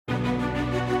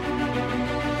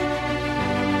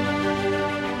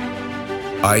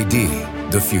ID,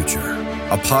 the Future,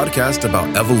 a podcast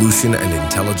about evolution and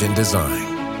intelligent design.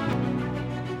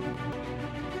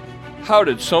 How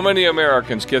did so many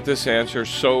Americans get this answer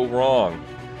so wrong?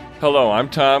 Hello, I'm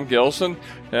Tom Gilson,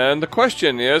 and the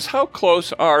question is, how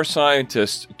close are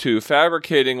scientists to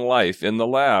fabricating life in the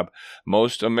lab?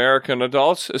 Most American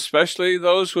adults, especially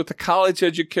those with a college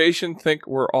education, think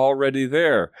we're already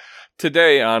there.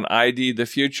 Today on ID the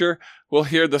Future, we'll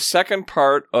hear the second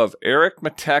part of Eric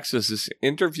Metaxas'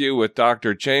 interview with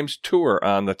Dr. James Tour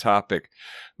on the topic.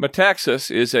 Metaxas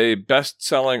is a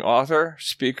best-selling author,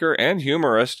 speaker, and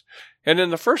humorist, and in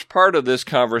the first part of this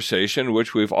conversation,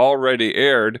 which we've already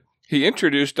aired, he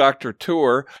introduced Dr.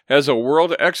 Tour as a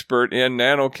world expert in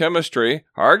nanochemistry,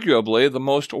 arguably the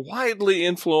most widely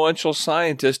influential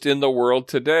scientist in the world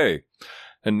today.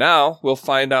 And now we'll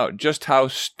find out just how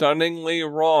stunningly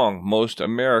wrong most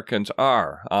Americans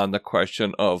are on the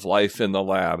question of life in the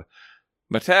lab.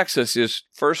 Metaxas is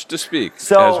first to speak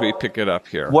as we pick it up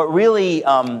here. What really,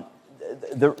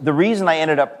 the reason I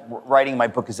ended up writing my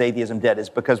book Is Atheism Dead is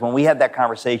because when we had that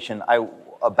conversation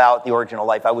about the origin of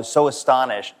life, I was so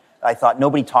astonished. I thought,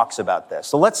 nobody talks about this.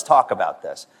 So let's talk about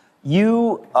this.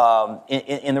 You,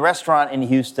 in the restaurant in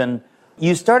Houston,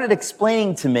 you started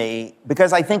explaining to me,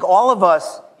 because I think all of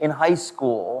us in high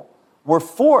school were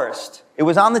forced, it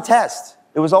was on the test.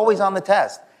 It was always on the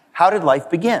test. How did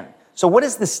life begin? So what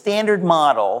is the standard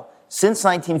model since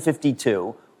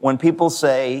 1952 when people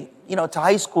say, to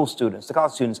high school students, to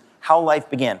college students, how life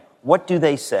began? What do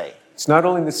they say? It's not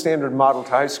only the standard model to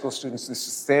high school students, it's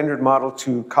the standard model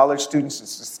to college students,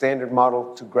 it's the standard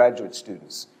model to graduate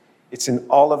students. It's in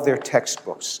all of their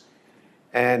textbooks,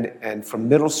 and from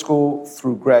middle school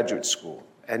through graduate school.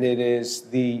 And it is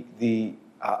the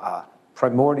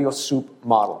primordial soup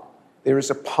model. There is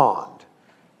a pond,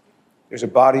 there's a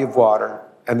body of water,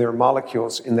 and there are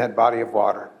molecules in that body of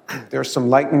water. There are some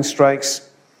lightning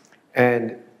strikes,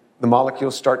 and the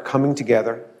molecules start coming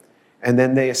together, and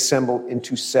then they assemble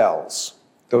into cells.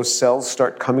 Those cells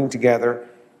start coming together,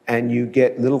 and you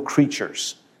get little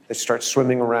creatures that start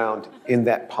swimming around in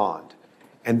that pond.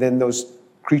 And then those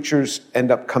creatures end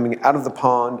up coming out of the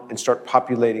pond and start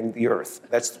populating the earth.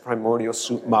 That's the primordial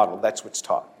soup model. That's what's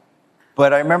taught.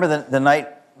 But I remember the night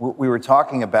we were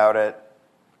talking about it,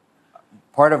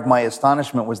 part of my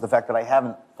astonishment was the fact that I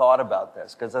haven't thought about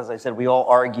this. Because as I said, we all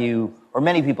argue, or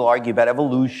many people argue about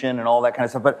evolution and all that kind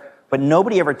of stuff, but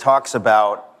nobody ever talks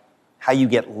about how you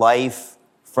get life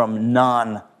from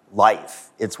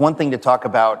non-life. It's one thing to talk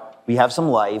about, we have some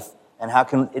life, and how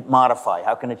can it modify?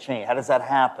 How can it change? How does that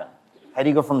happen? How do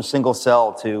you go from a single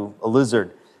cell to a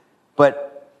lizard?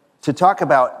 But to talk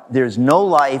about there's no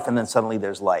life and then suddenly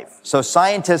there's life. So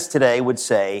scientists today would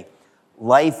say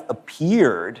life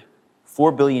appeared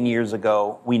 4 billion years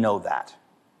ago. We know that.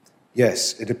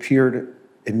 Yes, it appeared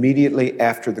immediately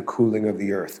after the cooling of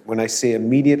the earth. When I say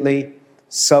immediately,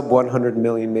 sub 100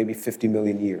 million, maybe 50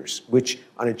 million years, which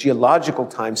on a geological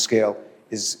timescale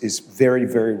is very,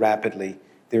 very rapidly.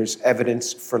 There's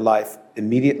evidence for life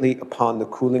immediately upon the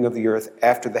cooling of the earth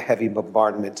after the heavy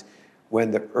bombardment,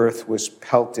 when the earth was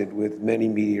pelted with many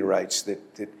meteorites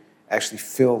that actually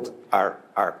filled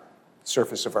our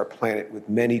surface of our planet with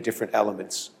many different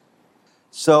elements.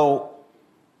 So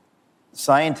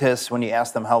scientists, when you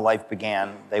ask them how life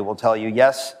began, they will tell you,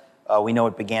 yes, we know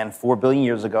it began 4 billion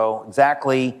years ago.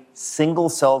 Exactly,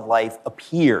 single-celled life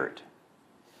appeared.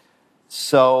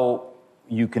 So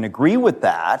you can agree with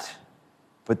that,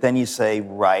 but then you say,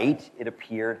 right, it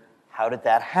appeared. How did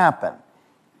that happen?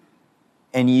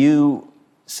 And you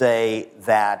say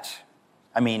that,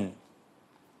 at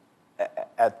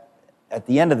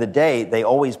the end of the day, they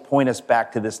always point us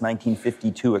back to this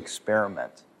 1952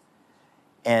 experiment.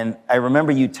 And I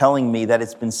remember you telling me that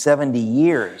it's been 70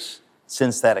 years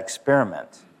since that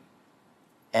experiment.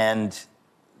 And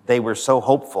they were so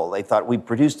hopeful. They thought, we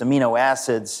produced amino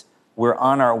acids, we're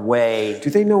on our way. Do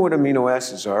they know what amino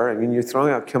acids are? You're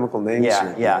throwing out chemical names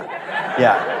here. Yeah.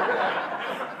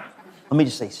 Let me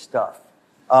just say stuff.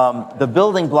 The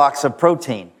building blocks of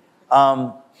protein.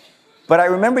 But I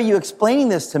remember you explaining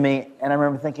this to me, and I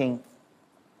remember thinking,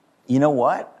 you know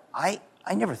what? I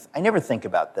never think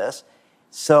about this.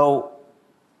 So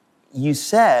you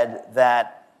said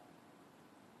that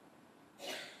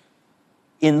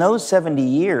in those 70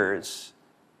 years,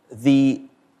 the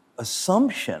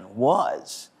assumption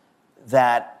was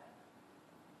that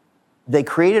they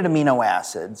created amino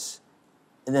acids,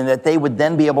 and then that they would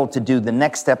then be able to do the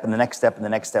next step and the next step and the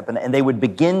next step, and they would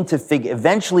begin to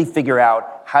eventually figure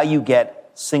out how you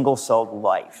get single-celled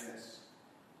life.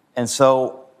 And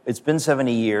so it's been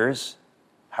 70 years.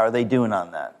 How are they doing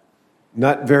on that?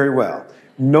 Not very well.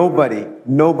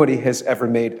 Nobody has ever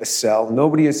made a cell.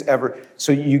 Nobody has ever.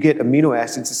 So you get amino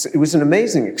acids. It was an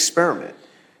amazing experiment.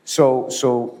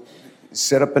 So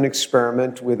set up an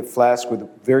experiment with a flask with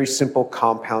very simple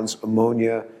compounds: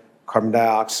 ammonia, carbon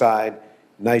dioxide,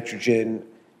 nitrogen,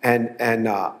 and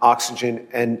oxygen,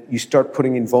 and you start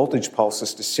putting in voltage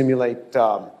pulses to simulate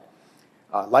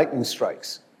lightning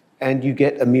strikes, and you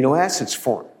get amino acids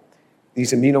form.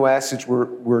 These amino acids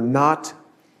were not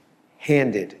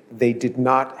handed. They did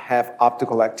not have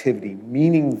optical activity,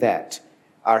 meaning that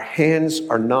our hands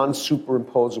are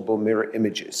non-superimposable mirror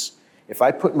images. If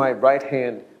I put my right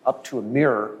hand up to a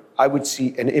mirror, I would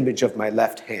see an image of my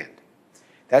left hand.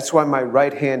 That's why my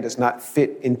right hand does not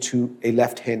fit into a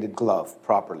left-handed glove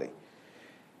properly.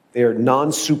 They are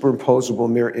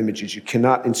non-superimposable mirror images. You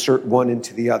cannot insert one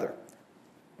into the other.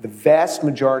 The vast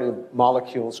majority of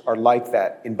molecules are like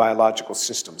that in biological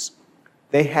systems.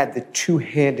 They had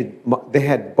they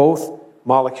had both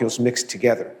molecules mixed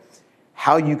together.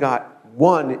 How you got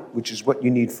one, which is what you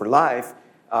need for life,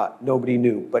 nobody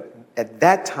knew. But at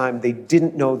that time, they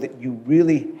didn't know that you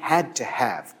really had to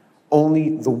have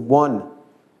only the one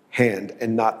hand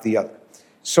and not the other.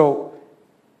 So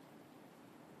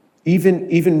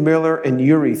even Miller and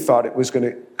Urey thought it was going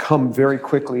to come very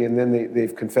quickly, and then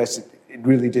they've confessed it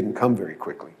really didn't come very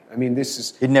quickly. I mean,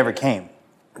 It never came.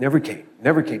 Never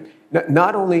came.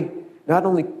 Not only,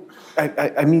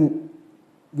 I mean,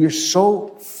 we're so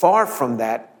far from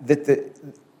that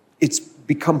it's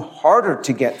become harder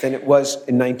to get than it was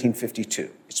in 1952.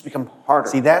 It's become harder.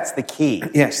 See, that's the key.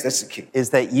 Yes, that's the key.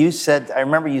 Is that you said, I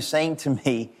remember you saying to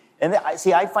me, and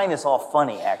I find this all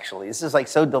funny, actually. This is like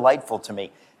so delightful to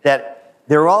me, that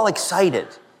they're all excited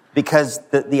because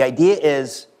the idea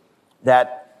is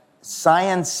that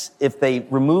science, if they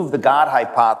remove the God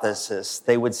hypothesis,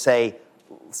 they would say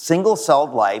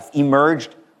single-celled life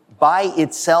emerged by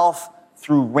itself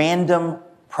through random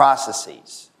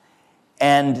processes.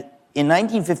 And in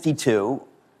 1952,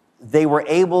 they were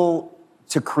able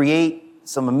to create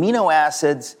some amino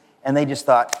acids, and they just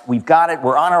thought, we've got it,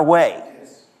 we're on our way.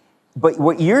 But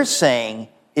what you're saying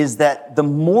is that the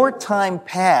more time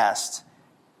passed,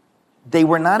 they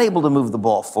were not able to move the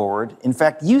ball forward. In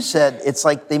fact, you said it's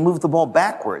like they moved the ball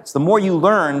backwards. The more you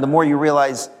learn, the more you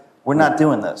realize we're not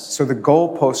doing this. So the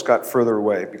goalpost got further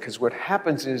away because what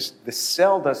happens is the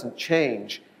cell doesn't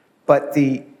change, but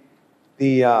we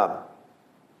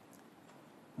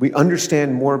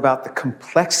understand more about the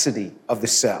complexity of the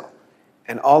cell.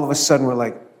 And all of a sudden we're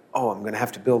like, oh, I'm going to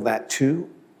have to build that too?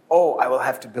 Oh, I will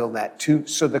have to build that too.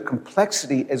 So the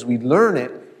complexity, as we learn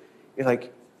it, you're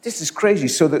like, this is crazy.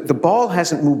 So the ball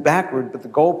hasn't moved backward, but the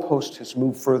goalpost has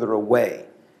moved further away.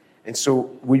 And so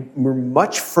we're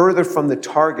much further from the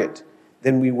target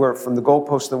than we were, from the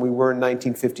goalpost than we were in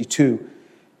 1952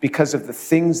 because of the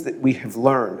things that we have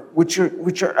learned, which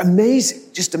are amazing,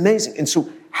 just amazing. And so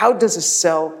how does a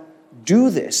cell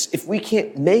do this if we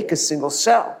can't make a single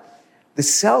cell? The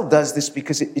cell does this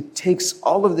because it takes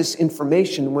all of this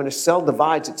information, and when a cell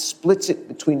divides, it splits it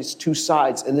between its two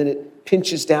sides, and then it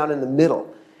pinches down in the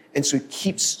middle. And so it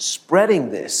keeps spreading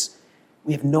this.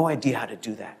 We have no idea how to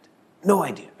do that. No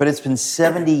idea. But it's been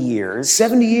 70 years.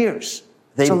 70 years.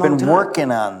 They've been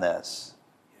working on this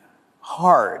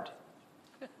hard.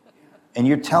 And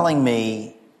you're telling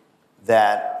me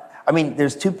that, I mean,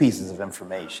 there's two pieces of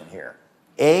information here.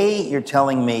 A, you're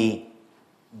telling me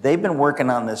they've been working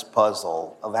on this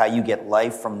puzzle of how you get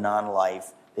life from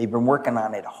non-life. They've been working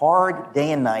on it hard,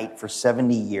 day and night, for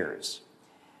 70 years.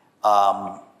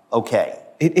 Okay.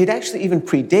 It actually even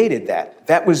predated that.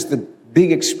 That was the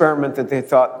big experiment that they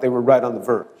thought they were right on the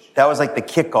verge. That was like the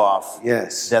kickoff.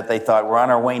 Yes. That they thought, we're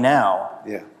on our way now.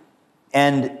 Yeah.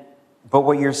 But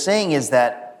what you're saying is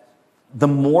that the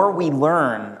more we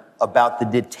learn about the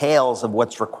details of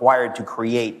what's required to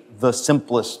create the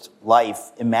simplest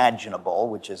life imaginable,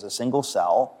 which is a single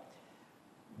cell,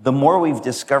 the more we've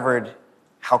discovered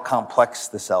how complex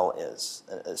the cell is.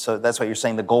 So that's what you're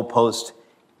saying. The goalpost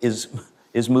is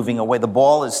moving away. The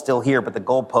ball is still here, but the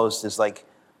goalpost is like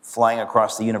flying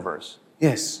across the universe.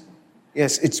 Yes.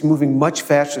 Yes, it's moving much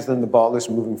faster than the ball is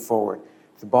moving forward.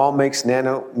 The ball makes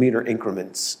nanometer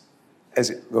increments as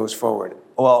it goes forward.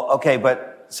 Well, okay,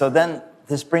 but so then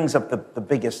this brings up the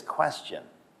biggest question.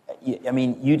 I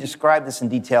mean, you describe this in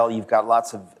detail. You've got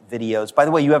lots of videos. By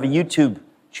the way, you have a YouTube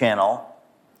channel.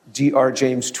 Dr.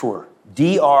 James Tour.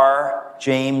 Dr.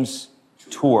 James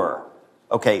Tour.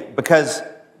 Okay, because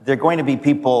there are going to be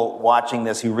people watching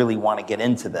this who really want to get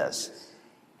into this.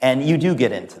 And you do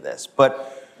get into this.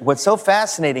 But what's so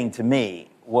fascinating to me,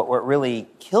 what really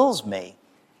kills me,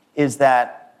 is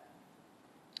that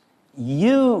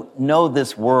you know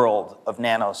this world of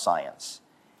nanoscience,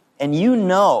 and you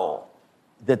know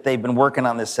that they've been working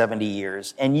on this 70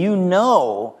 years, and you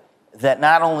know that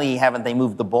not only haven't they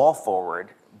moved the ball forward,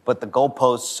 but the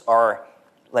goalposts are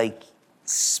like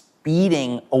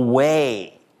speeding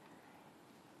away.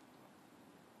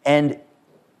 And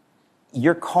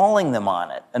you're calling them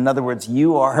on it. In other words,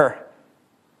 you are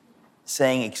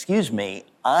saying, excuse me,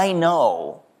 I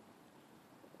know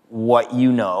what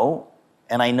you know,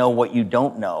 and I know what you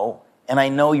don't know, and I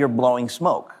know you're blowing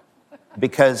smoke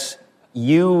because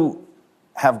you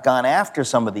have gone after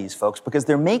some of these folks because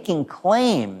they're making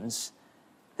claims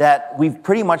that we've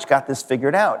pretty much got this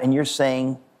figured out, and you're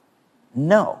saying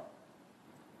no.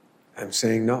 I'm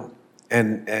saying no.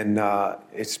 And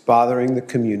it's bothering the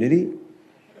community.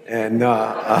 And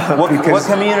what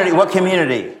community? What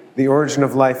community? The Origin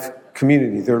of Life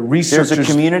community. There are researchers. There's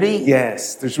a community?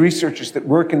 Yes. There's researchers that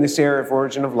work in this area of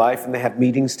Origin of Life, and they have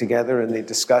meetings together, and they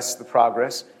discuss the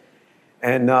progress.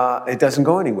 And it doesn't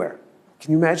go anywhere.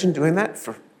 Can you imagine doing that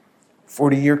for a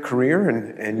 40-year career,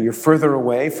 and you're further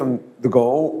away from the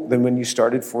goal than when you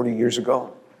started 40 years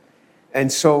ago? And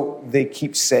so they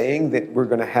keep saying that we're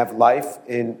going to have life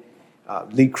in...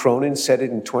 Lee Cronin said it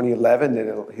in 2011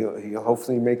 that he'll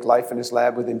hopefully make life in his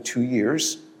lab within 2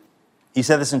 years. He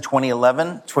said this in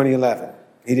 2011? 2011.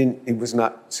 He was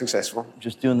not successful.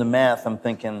 Just doing the math, I'm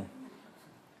thinking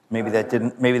maybe that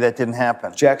didn't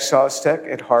happen. Jack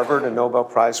Szostak at Harvard, a Nobel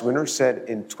Prize winner, said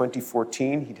in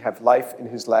 2014 he'd have life in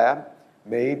his lab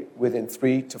made within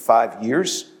 3 to 5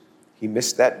 years. He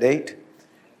missed that date.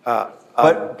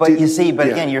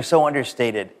 Again, you're so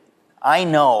understated. I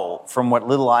know from what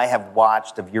little I have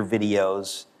watched of your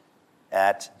videos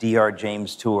at Dr.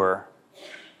 James Tour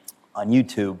on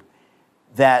YouTube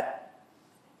that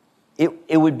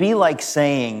it would be like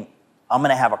saying, I'm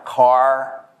going to have a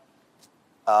car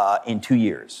in 2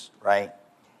 years, right?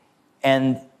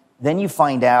 And then you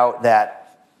find out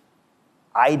that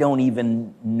I don't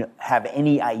even have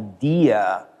any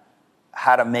idea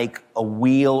how to make a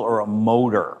wheel or a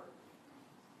motor.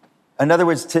 In other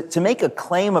words, to make a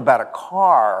claim about a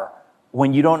car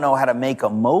when you don't know how to make a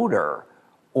motor,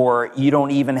 or you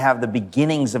don't even have the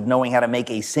beginnings of knowing how to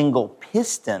make a single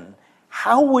piston,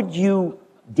 how would you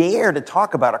dare to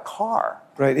talk about a car?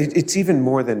 Right. It's even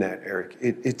more than that, Eric.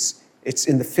 It's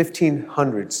in the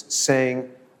 1500s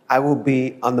saying, I will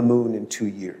be on the moon in 2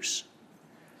 years.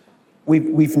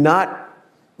 We've not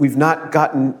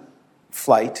gotten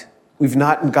flight. We've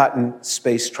not gotten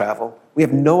space travel. We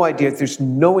have no idea. There's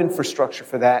no infrastructure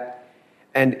for that.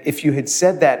 And if you had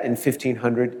said that in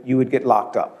 1500, you would get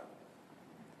locked up.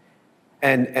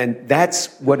 And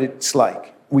that's what it's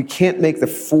like. We can't make the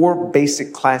 4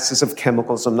 basic classes of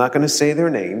chemicals. I'm not going to say their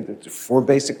name. There's 4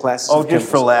 basic classes of chemicals. Oh, just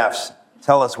for laughs.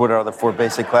 Tell us what are the 4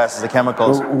 basic classes of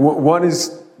chemicals. Well, one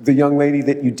is the young lady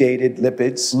that you dated,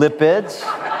 lipids. Lipids?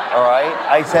 All right.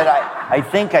 I said I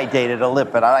think I dated a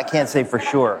lipid. I can't say for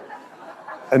sure.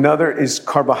 Another is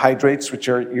carbohydrates, which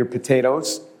are your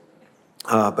potatoes,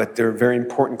 but they're a very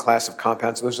important class of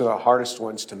compounds. Those are the hardest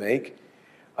ones to make.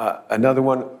 Another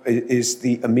one is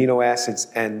the amino acids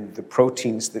and the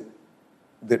proteins that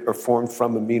are formed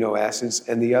from amino acids,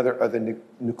 and the other are the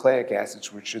nucleic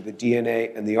acids, which are the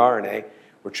DNA and the RNA,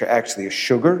 which are actually a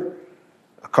sugar,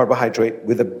 a carbohydrate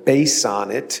with a base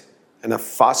on it, and a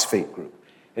phosphate group.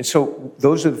 And so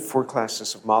those are the 4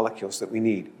 classes of molecules that we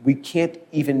need. We can't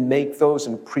even make those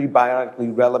in a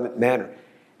prebiotically relevant manner.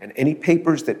 And any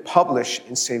papers that publish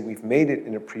and say we've made it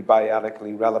in a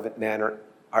prebiotically relevant manner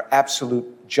are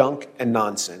absolute junk and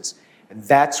nonsense. And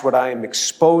that's what I am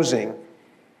exposing.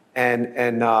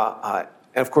 And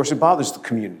of course, it bothers the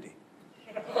community.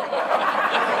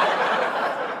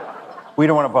 We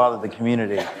don't want to bother the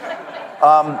community.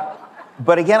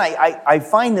 But again, I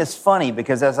find this funny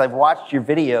because as I've watched your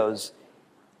videos,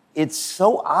 it's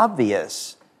so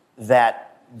obvious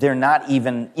that they're not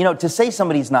even, to say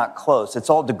somebody's not close, it's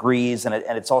all degrees and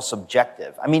it's all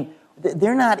subjective. I mean,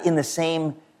 they're not in the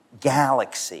same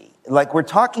galaxy. Like we're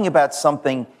talking about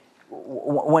something,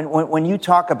 when you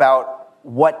talk about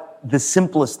what the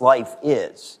simplest life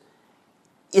is,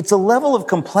 it's a level of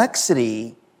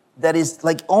complexity that is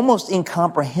like almost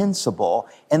incomprehensible,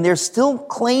 and they're still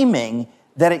claiming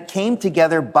that it came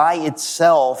together by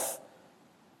itself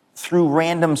through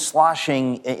random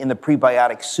sloshing in the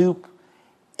prebiotic soup,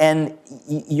 and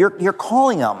you're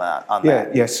calling on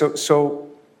that. Yeah. So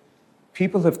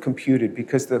people have computed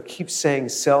because they'll keep saying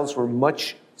cells were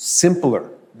much simpler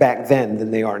back then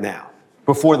than they are now.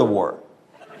 Before the war.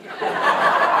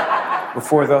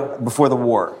 Before the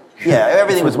war. Yeah,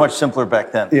 everything was much simpler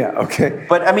back then. Yeah, okay.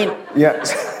 But I mean, yeah.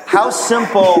 how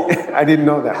simple. I didn't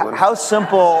know that one. How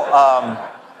simple.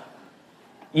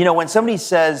 When somebody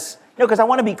says, because I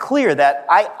want to be clear that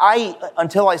I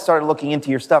until I started looking into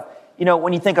your stuff,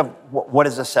 when you think of what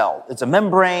is a cell, it's a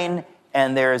membrane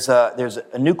and there's a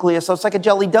nucleus, so it's like a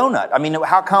jelly donut. I mean,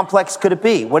 how complex could it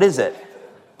be? What is it?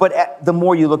 But the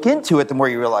more you look into it, the more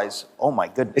you realize, oh my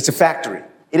goodness. It's a factory.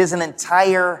 It is an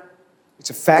entire. It's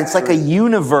a factory. It's like a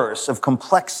universe of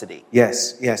complexity.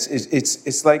 Yes.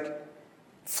 It's like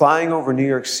flying over New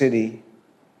York City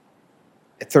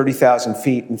at 30,000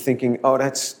 feet and thinking, oh,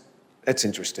 that's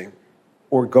interesting.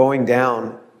 Or going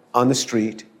down on the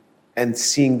street and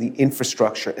seeing the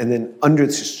infrastructure, and then under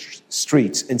the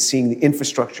streets and seeing the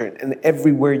infrastructure, and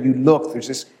everywhere you look, there's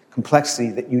this complexity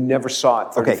that you never saw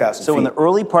at 30,000 feet. So in the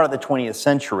early part of the 20th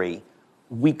century,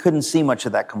 we couldn't see much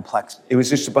of that complexity. It was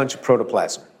just a bunch of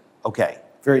protoplasm. Okay.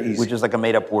 Very easy. Which is like a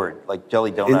made-up word, like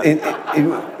jelly donut.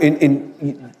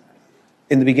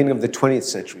 In the beginning of the 20th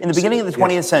century. In the beginning of the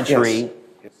 20th century,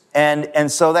 yes.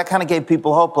 And so that kind of gave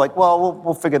people hope, like, well,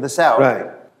 we'll figure this out. Right.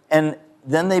 And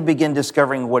then they begin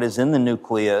discovering what is in the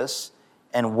nucleus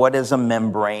and what is a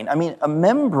membrane. I mean, a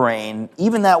membrane,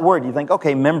 even that word, you think,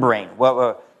 okay, membrane.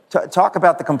 Well, talk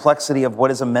about the complexity of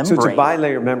what is a membrane. So it's a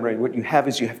bilayer membrane. What you have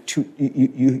is you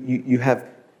have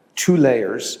two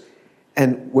layers,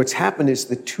 and what's happened is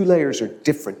the two layers are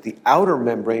different. The outer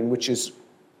membrane, which is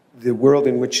the world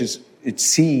in which it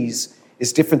sees,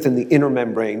 is different than the inner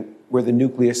membrane, where the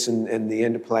nucleus and the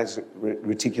endoplasmic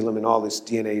reticulum and all this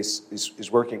DNA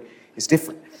is working, is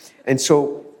different. And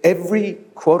so every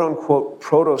quote-unquote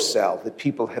proto-cell that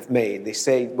people have made, they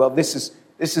say, well, this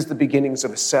is the beginnings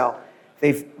of a cell.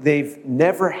 They've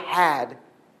never had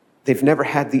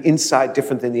the inside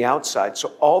different than the outside.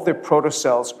 So all their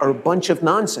protocells are a bunch of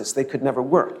nonsense. They could never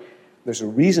work. There's a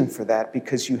reason for that,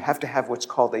 because you have to have what's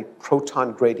called a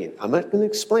proton gradient. I'm not going to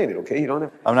explain it, okay? You don't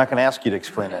have. I'm not going to ask you to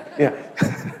explain it. Yeah.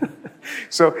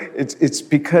 So it's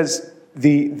because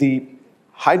the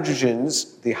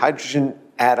hydrogen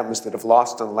atoms that have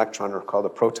lost an electron are called a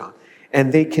proton,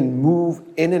 and they can move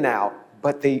in and out,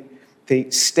 but they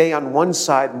stay on one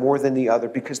side more than the other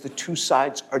because the two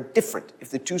sides are different. If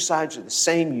the two sides are the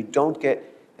same, you don't get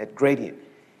that gradient.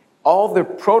 All their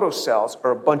protocells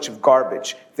are a bunch of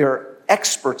garbage. There are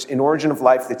experts in Origin of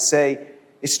Life that say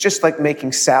it's just like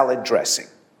making salad dressing,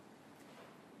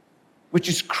 which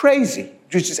is crazy,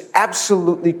 which is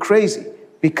absolutely crazy,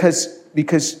 because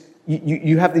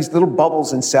you have these little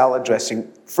bubbles in salad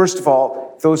dressing. First of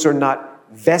all, those are not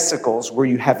vesicles where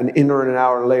you have an inner and an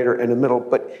outer layer and a middle,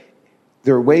 but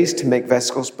there are ways to make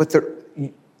vesicles, but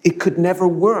it could never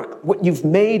work. What you've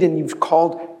made and you've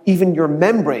called even your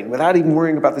membrane, without even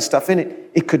worrying about the stuff in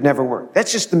it, it could never work.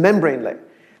 That's just the membrane layer.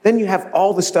 Then you have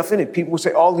all the stuff in it. People will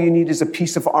say, all you need is a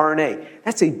piece of RNA.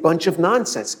 That's a bunch of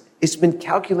nonsense. It's been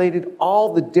calculated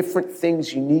all the different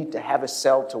things you need to have a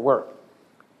cell to work.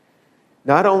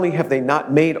 Not only have they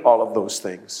not made all of those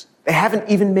things, they haven't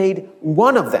even made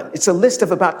one of them. It's a list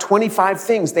of about 25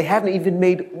 things. They haven't even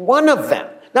made one of them.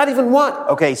 Not even one.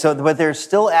 Okay, but they're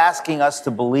still asking us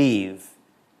to believe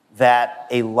that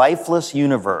a lifeless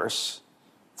universe,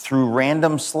 through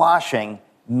random sloshing,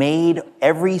 made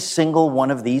every single one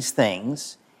of these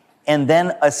things and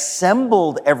then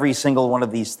assembled every single one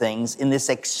of these things in this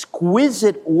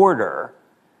exquisite order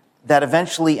that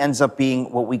eventually ends up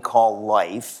being what we call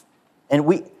life.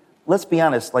 And let's be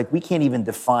honest, we can't even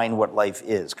define what life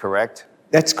is, correct?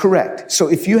 That's correct. So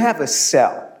if you have a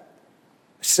cell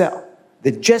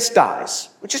that just dies,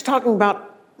 we're just talking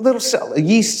about a little cell, a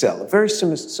yeast cell, a very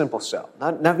simple cell,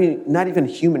 not even a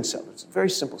human cell, it's a very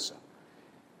simple cell,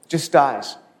 just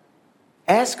dies.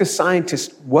 Ask a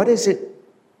scientist, what is it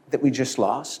that we just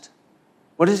lost?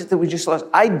 What is it that we just lost?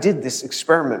 I did this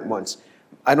experiment once.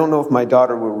 I don't know if my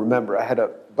daughter will remember. I had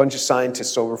a bunch of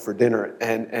scientists over for dinner,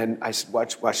 and I said,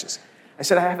 watch this. I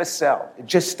said, I have a cell. It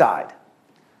just died.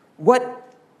 What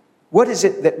is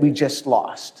it that we just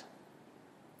lost?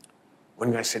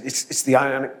 One guy said, it's the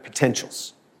ionic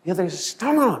potentials. The other said,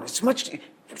 no, it's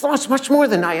much more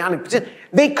than ionic potential.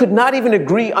 They could not even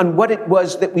agree on what it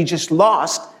was that we just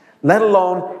lost, let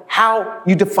alone how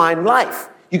you define life.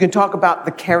 You can talk about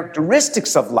the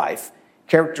characteristics of life,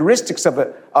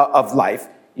 life.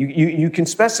 You can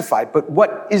specify, but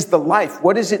what is the life?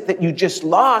 What is it that you just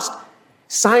lost?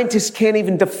 Scientists can't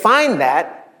even define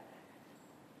that,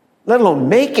 let alone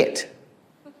make it.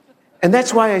 And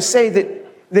that's why I say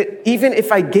that even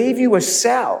if I gave you a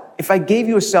cell,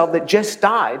 that just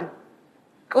died,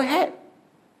 go ahead,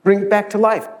 bring it back to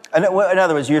life. In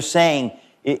other words, you're saying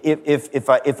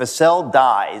if a cell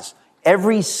dies,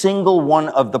 every single one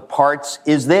of the parts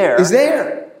is there. Is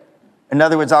there. In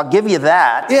other words, I'll give you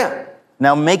that. Yeah.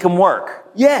 Now make them work.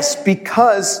 Yes,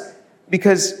 because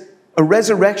a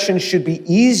resurrection should be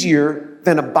easier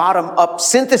than a bottom-up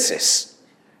synthesis.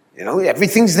 You know,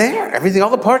 everything's there. All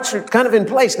the parts are kind of in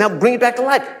place. Now bring it back to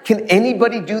life. Can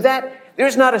anybody do that?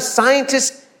 There's not a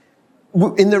scientist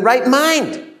in their right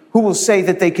mind who will say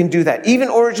that they can do that. Even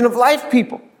origin of life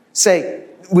people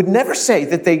would never say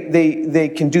that they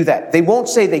can do that. They won't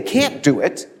say they can't do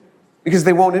it because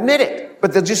they won't admit it,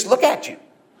 but they'll just look at you.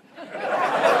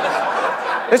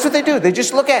 That's what they do. They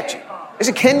just look at you. They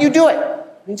say, can you do it?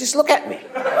 And just look at me.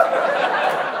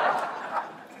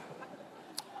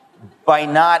 By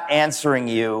not answering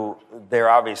you, they're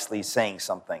obviously saying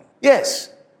something.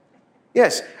 Yes.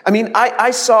 I mean,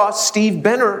 I saw Steve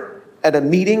Benner at a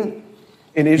meeting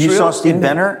in Israel. You saw Steve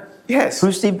Benner? Yes.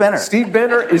 Who's Steve Benner? Steve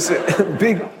Benner is a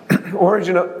big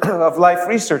origin of life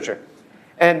researcher.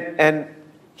 And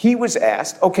he was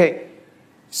asked, okay,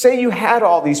 say you had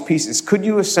all these pieces, could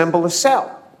you assemble a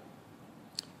cell?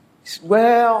 He said,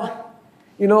 well,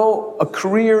 you know, a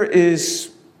career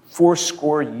is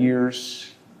 80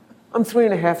 years. I'm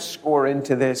 3.5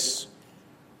 into this.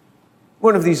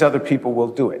 One of these other people will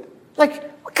do it.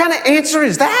 Like, what kind of answer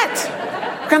is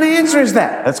that? What kind of answer is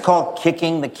that? That's called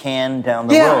kicking the can down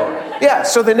the road. Yeah,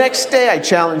 so the next day I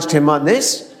challenged him on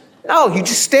this. No, he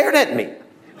just stared at me.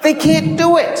 They can't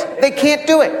do it. They can't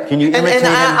do it. Can you imitate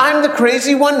him? I'm the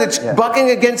crazy one that's bucking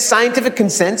against scientific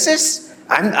consensus?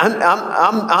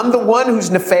 I'm the one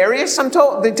who's nefarious, I'm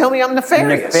told. They tell me I'm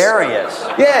nefarious. Nefarious?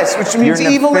 Yes, which means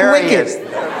You're evil nefarious. and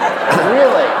wicked.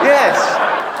 Really?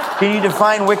 Yes. Can you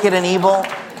define wicked and evil?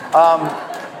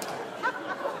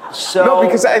 No,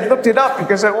 because I looked it up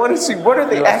because I want to see what are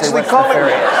they actually calling it.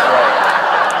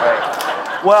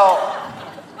 Right. Well,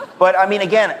 but I mean,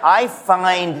 again, I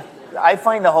find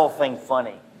the whole thing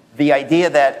funny. The idea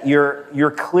that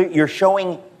you're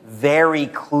showing very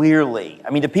clearly. I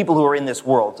mean, to people who are in this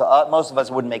world, to most of us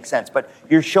it wouldn't make sense, but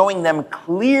you're showing them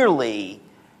clearly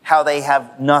how they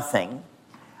have nothing.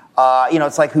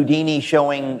 It's like Houdini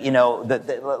showing,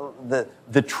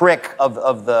 the trick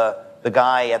of the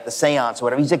guy at the seance or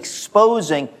whatever. He's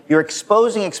exposing,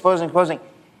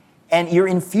 and you're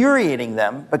infuriating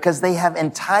them because they have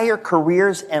entire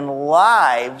careers and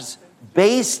lives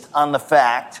based on the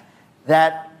fact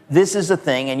that this is a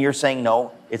thing, and you're saying,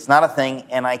 no, it's not a thing,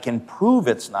 and I can prove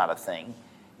it's not a thing.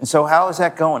 And so how is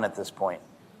that going at this point?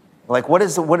 Like,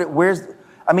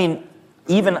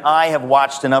 even I have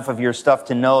watched enough of your stuff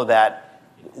to know that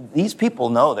these people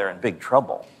know they're in big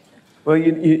trouble. Well,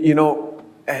 you know,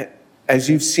 as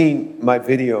you've seen my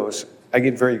videos, I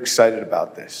get very excited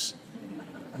about this.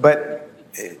 But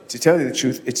to tell you the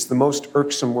truth, it's the most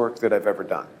irksome work that I've ever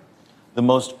done. The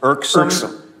most irksome?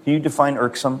 Irksome. Can you define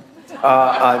irksome?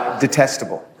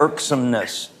 Detestable.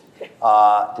 Irksomeness.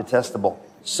 Detestable.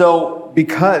 So...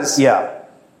 Because... Yeah.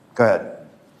 Go ahead.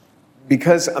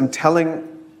 Because I'm telling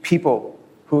people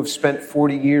who have spent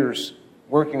 40 years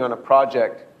working on a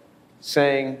project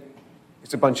saying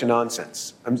it's a bunch of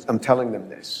nonsense. I'm telling them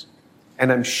this.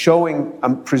 And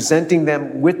I'm presenting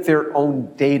them with their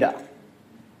own data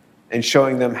and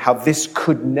showing them how this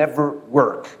could never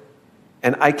work.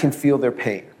 And I can feel their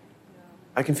pain.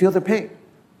 I can feel their pain.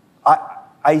 I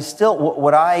can't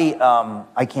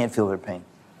feel their pain.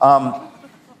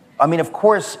 I mean, of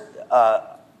course,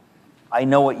 I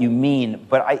know what you mean,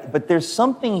 but there's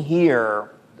something here.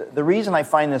 The reason I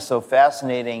find this so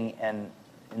fascinating and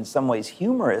in some ways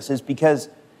humorous is because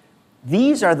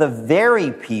these are the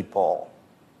very people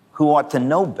who ought to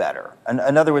know better.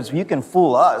 In other words, you can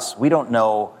fool us. We don't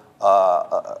know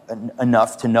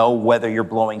enough to know whether you're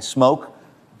blowing smoke,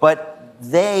 but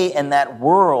they and that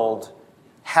world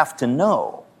have to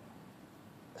know.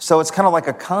 So it's kind of like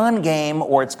a con game,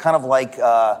 or it's kind of like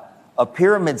a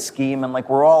pyramid scheme, and like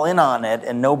we're all in on it,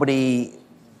 and nobody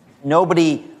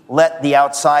let the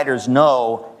outsiders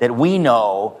know that we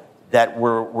know that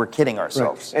we're kidding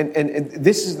ourselves. Right. And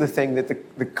this is the thing, that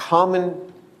the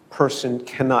common person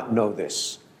cannot know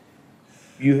this.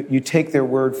 You take their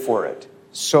word for it.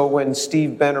 So when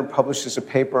Steve Benner publishes a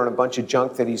paper on a bunch of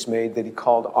junk that he's made that he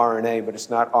called RNA, but it's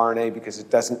not RNA because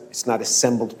it's not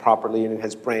assembled properly and it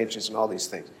has branches and all these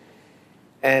things.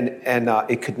 And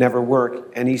it could never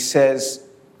work. And he says,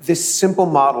 this simple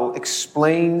model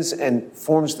explains and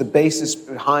forms the basis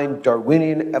behind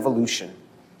Darwinian evolution.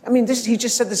 I mean, he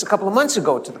just said this a couple of months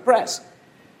ago to the press.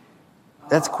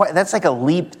 That's like a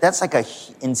leap. That's like a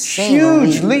insane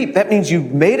huge leap. That means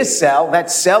you've made a cell. That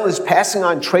cell is passing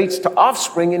on traits to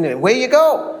offspring, and away you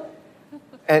go.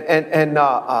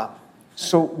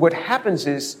 So what happens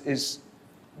is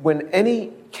when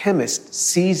any chemist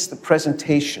sees the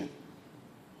presentation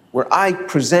where I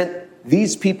present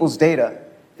these people's data,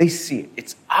 They see it.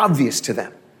 It's obvious to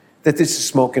them that this is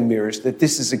smoke and mirrors, that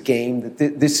this is a game, that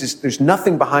there's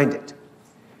nothing behind it.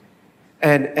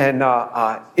 And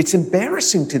it's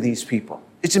embarrassing to these people.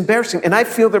 It's embarrassing, and I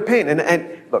feel their pain.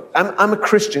 And look, I'm a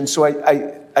Christian, so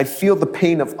I feel the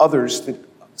pain of others that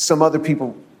some other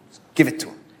people give it to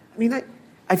them. I mean,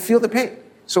 I feel the pain.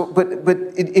 So, but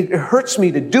it hurts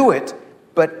me to do it,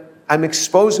 but I'm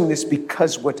exposing this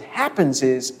because what happens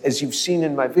is, as you've seen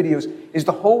in my videos, is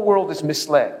the whole world is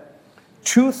misled.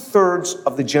 2/3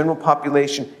 of the general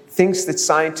population thinks that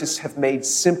scientists have made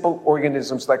simple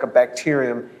organisms like a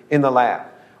bacterium in the lab.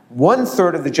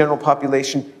 1/3 of the general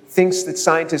population thinks that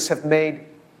scientists have made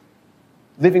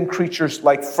living creatures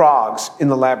like frogs in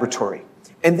the laboratory.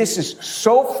 And this is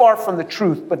so far from the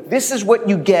truth, but this is what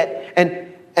you get.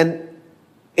 And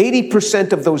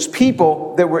 80% of those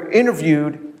people that were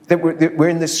interviewed, that were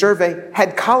in this survey,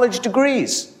 had college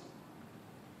degrees.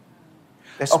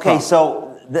 Okay,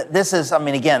 so this is, I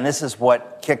mean, again, this is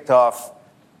what kicked off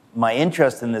my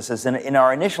interest in this. Is in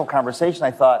our initial conversation,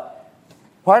 I thought,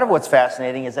 part of what's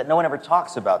fascinating is that no one ever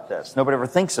talks about this. Nobody ever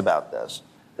thinks about this.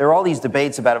 There are all these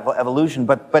debates about evolution,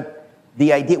 but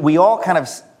the idea, we all kind of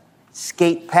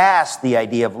skate past the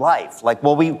idea of life. Like,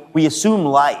 well, we assume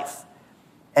life.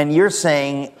 And you're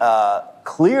saying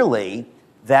clearly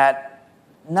that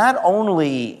not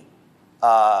only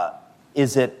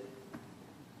is it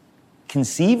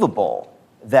conceivable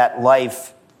that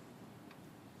life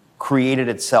created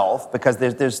itself, because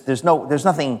there's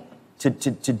nothing to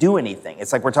do anything.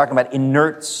 It's like we're talking about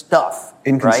inert stuff.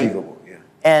 Inconceivable, right?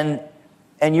 Yeah.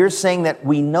 And you're saying that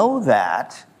we know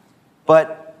that,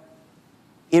 but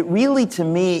it really, to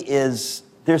me, is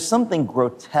there's something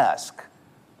grotesque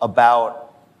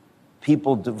about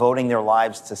people devoting their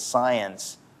lives to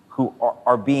science who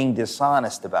are being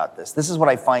dishonest about this. This is what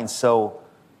I find so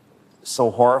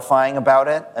horrifying about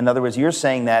it. In other words, you're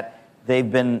saying that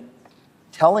they've been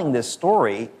telling this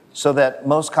story so that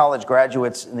most college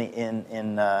graduates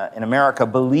in America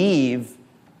believe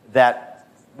that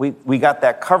we got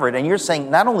that covered. And you're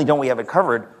saying not only don't we have it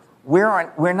covered,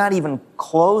 we're not even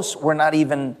close. We're not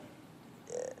even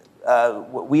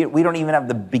we don't even have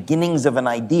the beginnings of an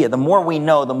idea. The more we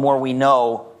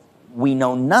know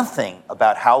nothing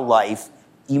about how life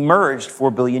emerged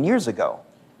 4 billion years ago.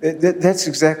 That's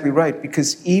exactly right,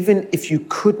 because even if you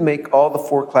could make all the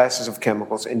 4 classes of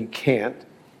chemicals, and you can't,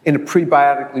 in a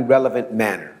prebiotically relevant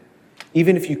manner,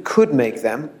 even if you could make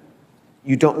them,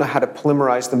 you don't know how to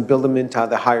polymerize them, build them into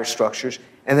the higher structures,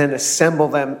 and then assemble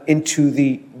them into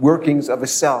the workings of a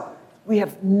cell. We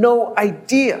have no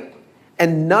idea.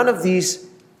 And none of these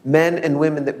men and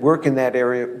women that work in that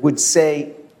area would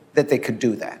say that they could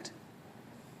do that.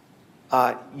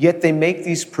 Yet they make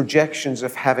these projections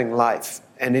of having life,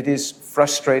 and it is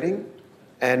frustrating,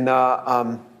 and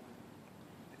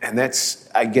that's,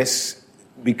 I guess,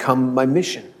 become my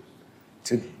mission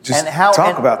to just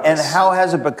talk about this. And how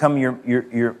has it become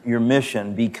your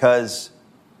mission? Because,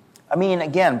 I mean,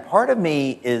 again, part of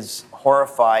me is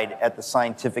horrified at the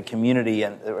scientific community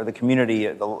or the community,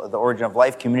 the origin of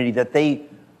life community, that they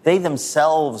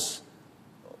themselves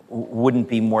wouldn't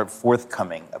be more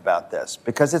forthcoming about this,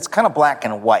 because it's kind of black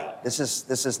and white. This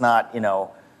is not, when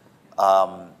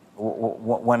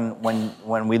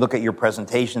we look at your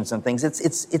presentations and things,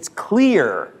 it's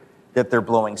clear that they're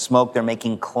blowing smoke, they're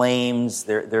making claims,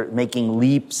 they're making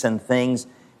leaps and things,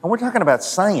 and we're talking about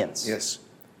science. Yes.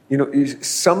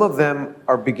 Some of them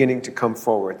are beginning to come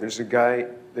forward. There's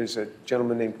a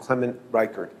gentleman named Clement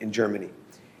Reichert in Germany.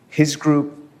 His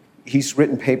group, he's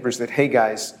written papers that, hey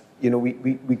guys,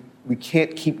 we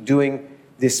can't keep doing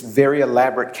this very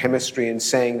elaborate chemistry and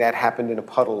saying that happened in a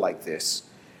puddle like this.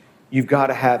 You've got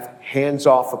to have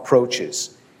hands-off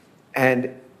approaches.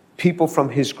 And people from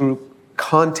his group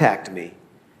contact me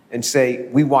and say,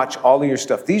 we watch all of your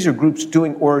stuff. These are groups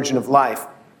doing origin of life.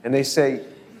 And they say,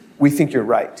 we think you're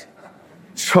right.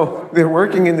 So they're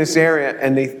working in this area,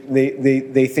 and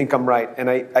they think I'm right. And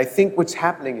I think what's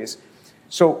happening is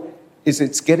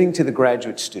it's getting to the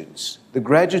graduate students. The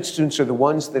graduate students are the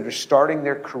ones that are starting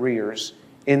their careers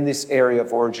in this area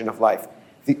of origin of life.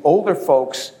 The older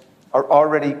folks are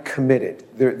already committed.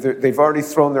 They've already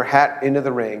thrown their hat into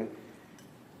the ring.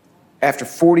 After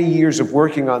 40 years of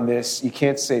working on this, you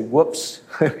can't say, whoops.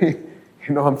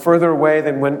 I'm further away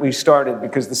than when we started,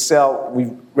 because the cell,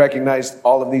 we've recognized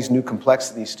all of these new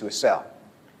complexities to a cell.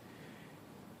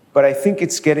 But I think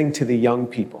it's getting to the young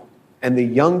people. And the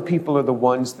young people are the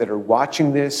ones that are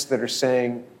watching this, that are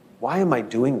saying, why am I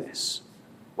doing this?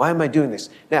 Why am I doing this?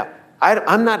 Now,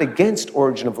 I'm not against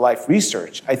origin of life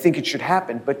research. I think it should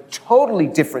happen, but totally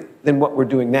different than what we're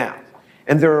doing now.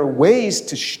 And there are ways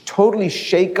to totally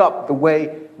shake up the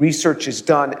way research is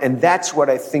done, and that's what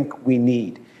I think we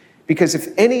need. Because if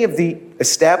any of the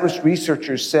established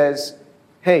researchers says,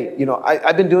 hey,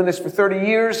 I've been doing this for 30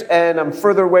 years and I'm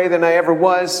further away than I ever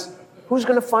was, who's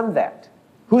going to fund that?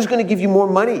 Who's going to give you more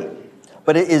money?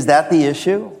 But is that the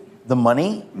issue? The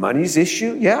money? Money's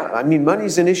issue? Yeah. I mean,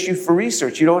 money's an issue for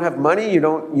research. You don't have money,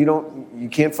 you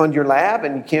can't fund your lab,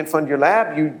 and you can't fund your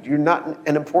lab, you're not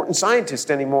an important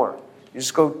scientist anymore. You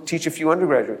just go teach a few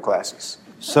undergraduate classes.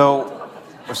 So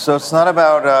it's not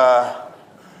about,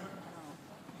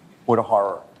 what a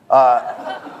horror.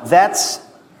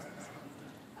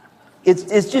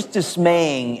 It's just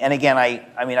dismaying. And again,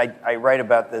 I write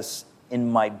about this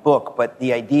in my book, but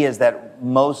the idea is that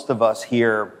most of us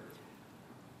here,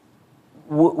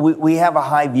 we have a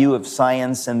high view of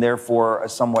science and therefore a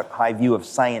somewhat high view of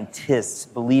scientists,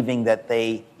 believing that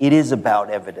it is about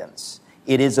evidence.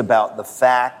 It is about the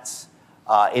facts.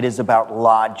 It is about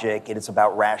logic. It is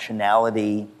about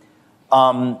rationality.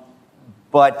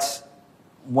 But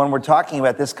when we're talking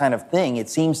about this kind of thing, it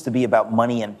seems to be about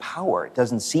money and power. It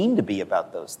doesn't seem to be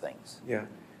about those things. Yeah.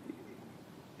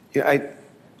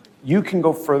 You can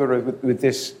go further with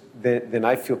this than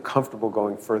I feel comfortable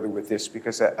going further with this,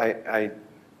 because I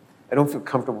don't feel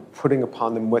comfortable putting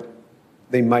upon them what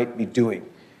they might be doing.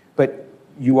 But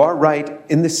you are right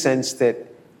in the sense that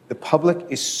the public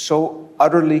is so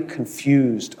utterly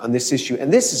confused on this issue,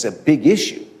 and this is a big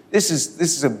issue. This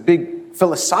is a big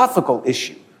philosophical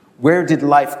issue. Where did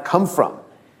life come from?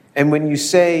 And when you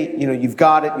say, you've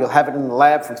got it, you'll have it in the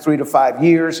lab for 3 to 5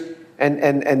 years,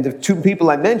 and the two people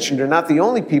I mentioned are not the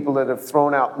only people that have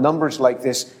thrown out numbers like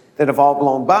this that have all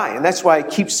blown by. And that's why I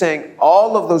keep saying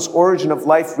all of those origin of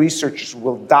life researchers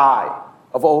will die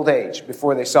of old age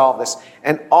before they solve this.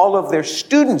 And all of their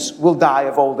students will die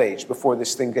of old age before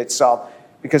this thing gets solved,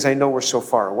 because I know we're so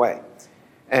far away.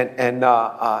 And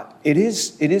it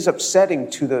is upsetting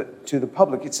to the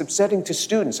public. It's upsetting to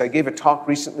students. I gave a talk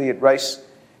recently at Rice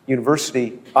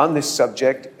University on this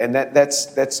subject, and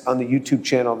that's on the YouTube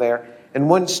channel there. And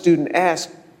one student asked,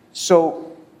 so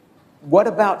what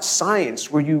about science,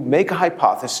 where you make a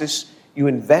hypothesis, you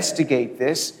investigate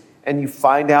this, and you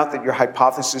find out that your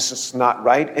hypothesis is not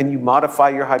right, and you modify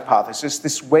your hypothesis,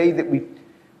 this way that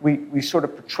we sort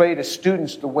of portray to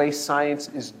students the way science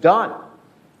is done.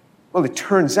 Well, it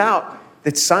turns out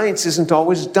that science isn't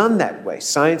always done that way.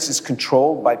 Science is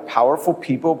controlled by powerful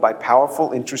people, by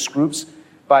powerful interest groups,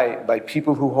 by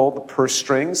people who hold the purse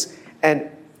strings. And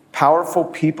powerful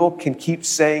people can keep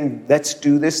saying, let's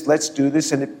do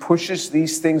this, and it pushes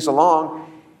these things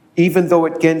along, even though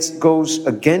it goes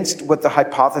against what the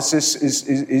hypothesis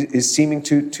is seeming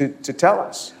to tell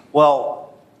us.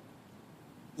 Well,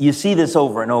 you see this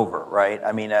over and over, right?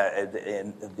 I mean,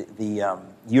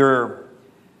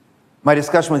 my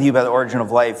discussion with you about the origin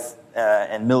of life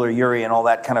and Miller-Urey and all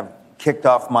that kind of kicked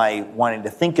off my wanting to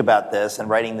think about this and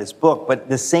writing this book. But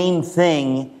the same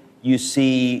thing you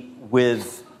see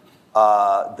with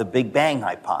the Big Bang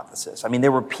hypothesis. I mean,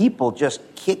 there were people just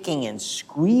kicking and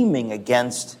screaming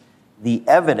against the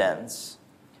evidence.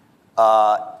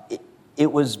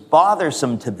 It was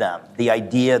bothersome to them, the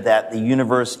idea that the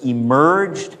universe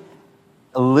emerged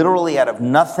literally out of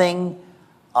nothing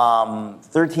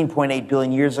 13.8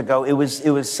 billion years ago. It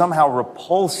was somehow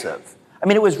repulsive. I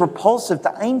mean, it was repulsive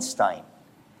to Einstein.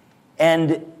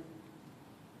 And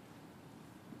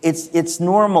it's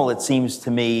normal, it seems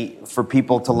to me, for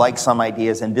people to like some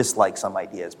ideas and dislike some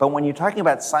ideas. But when you're talking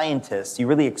about scientists, you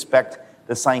really expect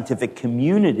the scientific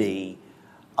community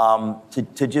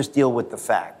to just deal with the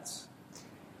facts.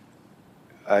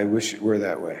 I wish it were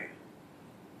that way.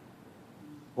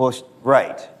 Well,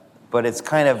 right. But it's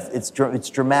kind of, it's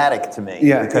dramatic to me.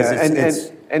 Yeah, because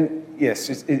yeah. And yes,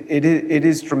 it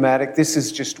is dramatic. This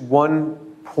is just one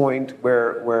point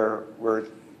where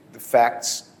the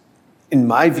facts, in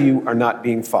my view, are not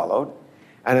being followed,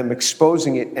 and I'm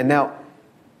exposing it. And now,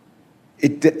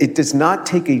 it does not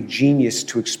take a genius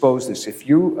to expose this. If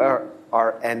you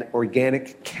are an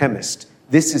organic chemist,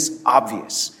 this is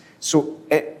obvious. So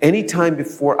any time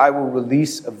before I will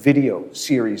release a video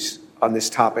series on this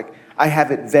topic, I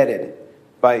have it vetted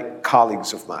by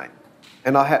colleagues of mine,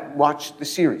 and I'll watch the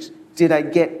series. Did I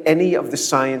get any of the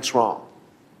science wrong?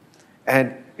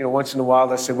 And once in a while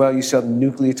they'll say, well, you said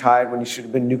nucleotide when you should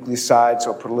have been nucleoside,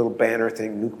 so I'll put a little banner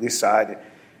thing, nucleoside.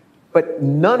 But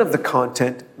none of the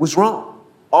content was wrong.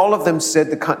 All of them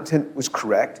said the content was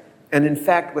correct. And in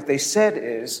fact, what they said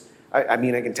is, I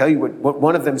can tell you what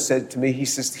one of them said to me. He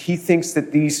says he thinks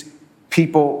that these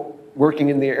people working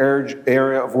in the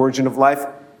area of origin of life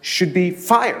should be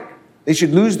fired. They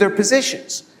should lose their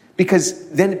positions, because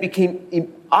then it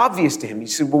became obvious to him. He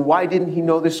said, well, why didn't he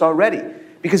know this already?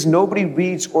 because nobody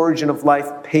reads Origin of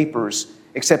Life papers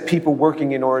except people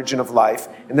working in Origin of Life,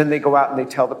 and then they go out and they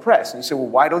tell the press. And you say, well,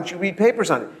 why don't you read papers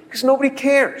on it? Because nobody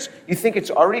cares. You think it's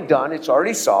already done, it's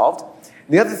already solved. And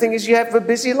the other thing is you have a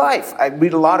busy life. I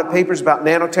read a lot of papers about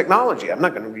nanotechnology. I'm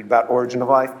not going to read about Origin of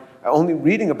Life. I'm only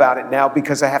reading about it now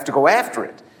because I have to go after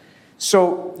it.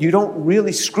 So you don't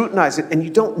really scrutinize it, and you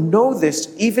don't know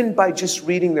this even by just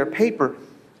reading their paper.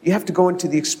 You have to go into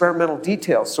the experimental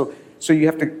details. So you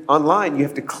have to, online, you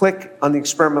have to click on the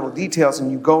experimental details,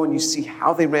 and you go and you see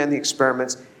how they ran the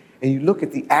experiments, and you look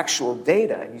at the actual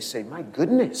data, and you say, my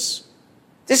goodness,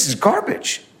 this is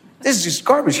garbage. This is just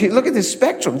garbage. Here, look at this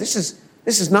spectrum. This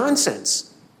is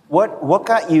nonsense. What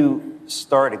got you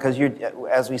started? Because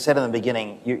as we said in the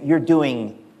beginning, you're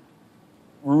doing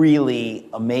really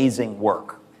amazing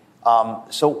work.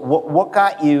 So what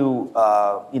got you,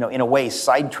 in a way,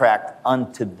 sidetracked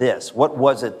onto this? What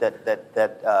was it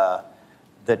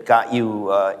that got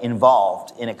you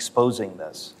involved in exposing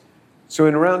this? So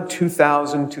in around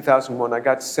 2000, 2001, I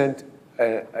got sent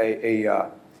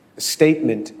a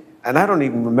statement, and I don't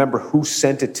even remember who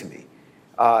sent it to me.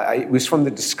 It was from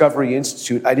the Discovery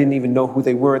Institute. I didn't even know who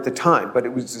they were at the time, but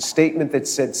it was a statement that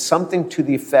said something to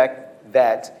the effect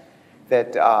that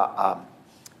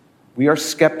we are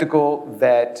skeptical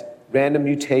that random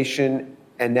mutation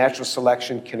and natural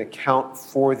selection can account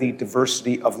for the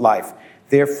diversity of life.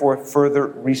 Therefore, further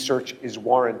research is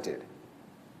warranted.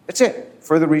 That's it,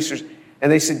 further research.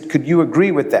 And they said, could you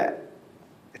agree with that?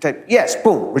 I typed, yes,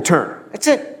 boom, return. That's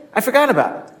it, I forgot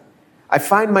about it. I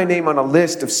find my name on a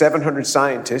list of 700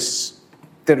 scientists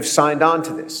that have signed on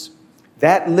to this.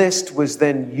 That list was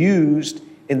then used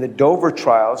in the Dover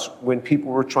trials when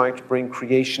people were trying to bring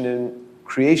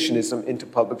creationism into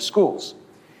public schools.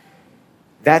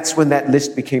 That's when that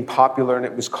list became popular, and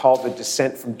it was called the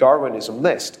Dissent from Darwinism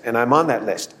list, and I'm on that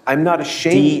list. I'm not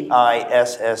ashamed.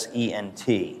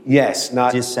 DISSENT. Yes,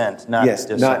 not dissent, not yes,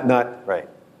 dissent. not right,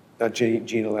 not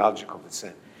genealogical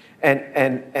descent,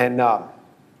 and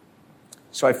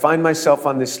so I find myself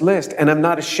on this list, and I'm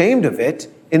not ashamed of it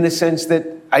in the sense that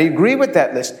I agree with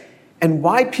that list. And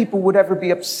why people would ever be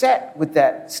upset with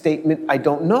that statement, I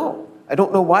don't know. I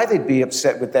don't know why they'd be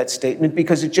upset with that statement,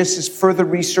 because it just says further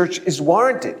research is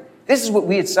warranted. This is what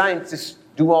we as scientists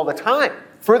do all the time.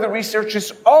 Further research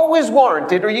is always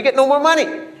warranted, or you get no more money.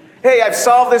 Hey, I've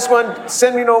solved this one,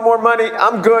 send me no more money,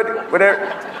 I'm good, whatever.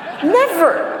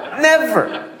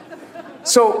 Never.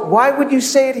 So why would you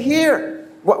say it here?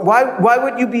 Why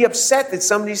would you be upset that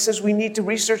somebody says we need to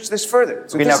research this further?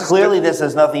 So okay, now clearly this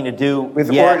has nothing to do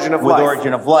with Origin of Life.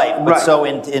 Origin of Life. But right. so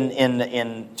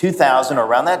in 2000, or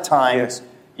around that time, yes.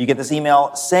 You get this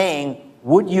email saying,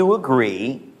 would you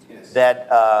agree yes. that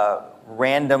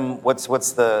random, what's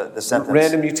the sentence?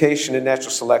 Random mutation and natural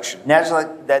selection.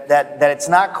 That it's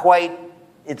not quite,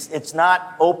 it's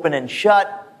not open and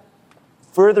shut.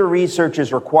 Further research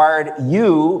is required.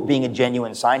 You, being a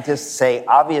genuine scientist, say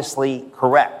obviously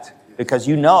correct, because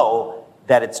you know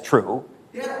that it's true.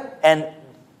 Yeah. And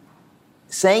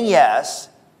saying yes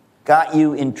got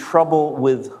you in trouble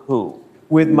with who?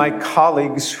 With my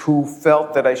colleagues who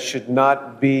felt that I should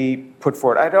not be put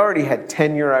forward. I'd already had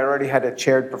tenure. I already had a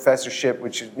chaired professorship,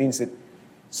 which means that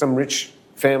some rich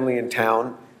family in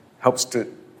town helps to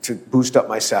boost up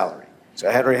my salary. So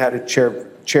I had already had a chair.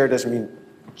 Chair doesn't mean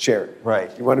chair.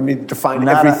 Right. You wanted me to define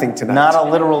everything tonight. Not a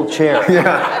literal chair.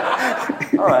 Yeah.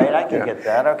 All right, I can get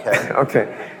that. Okay.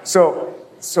 Okay. So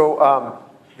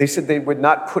they said they would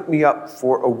not put me up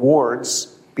for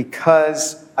awards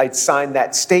because I'd signed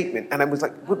that statement. And I was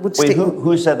like, what Wait, statement?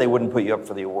 who said they wouldn't put you up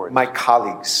for the awards? My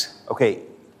colleagues. Okay.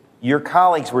 Your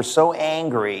colleagues were so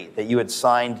angry that you had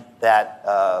signed that,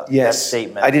 Yes. that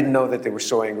statement. I didn't know that they were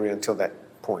so angry until that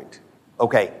point.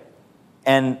 Okay.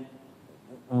 And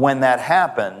when that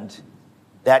happened,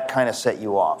 that kind of set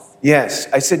you off. Yes.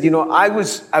 I said, I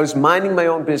was minding my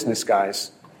own business,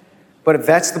 guys. But if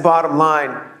that's the bottom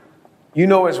line, you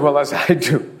know as well as I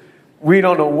do, we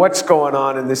don't know what's going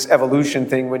on in this evolution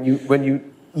thing when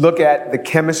you look at the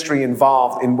chemistry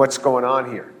involved in what's going on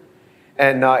here.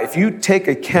 And if you take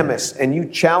a chemist and you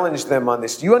challenge them on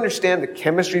this, do you understand the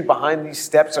chemistry behind these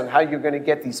steps on how you're going to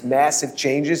get these massive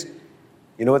changes?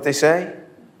 You know what they say?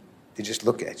 They just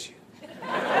look at you.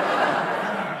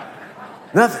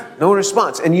 Nothing, no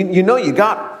response. And you know you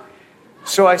got it.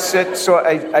 So I said,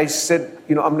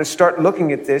 I'm going to start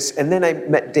looking at this. And then I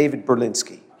met David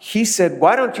Berlinski. He said,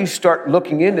 why don't you start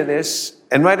looking into this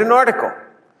and write an article?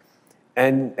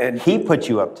 And He put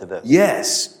you up to this.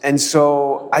 yes. And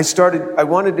so I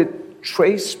wanted to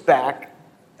trace back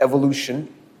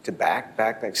evolution to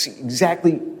back, see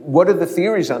exactly what are the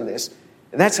theories on this.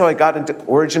 And that's how I got into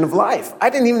Origin of Life. I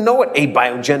didn't even know what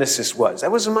abiogenesis was.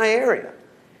 That wasn't my area.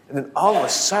 And then all of a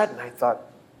sudden I thought,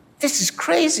 this is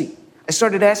crazy. I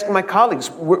started asking my colleagues,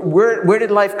 where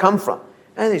did life come from?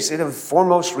 And they said, a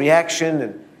foremost reaction.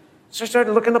 And so I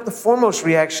started looking up the foremost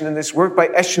reaction in this work by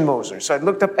Eschenmoser. So I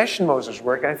looked up Eschenmoser's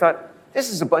work, and I thought, this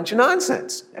is a bunch of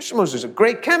nonsense. Eschenmoser's a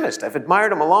great chemist. I've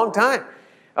admired him a long time.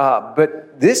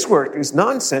 But this work is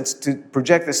nonsense to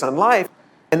project this on life.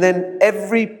 And then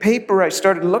every paper I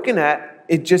started looking at,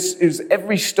 it was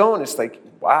every stone. It's like,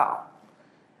 wow.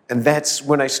 And that's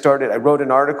when I started. I wrote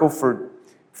an article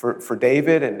for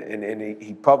David, and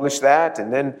he published that.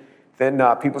 And then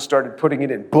people started putting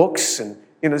it in books, and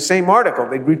the same article.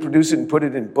 They'd reproduce it and put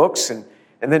it in books, and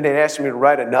then they'd ask me to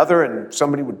write another, and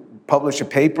somebody would publish a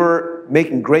paper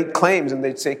making great claims, and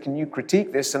they'd say, can you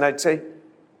critique this? And I'd say,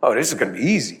 oh, this is going to be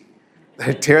easy.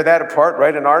 I'd tear that apart,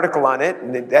 write an article on it,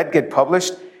 and that'd get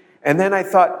published. And then I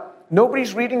thought,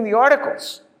 nobody's reading the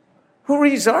articles. Who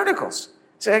reads articles?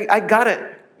 So I got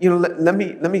to, let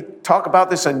me talk about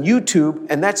this on YouTube.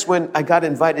 And that's when I got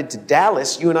invited to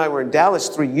Dallas. You and I were in Dallas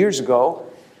 3 years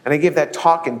ago, and I gave that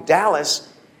talk in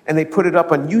Dallas, and they put it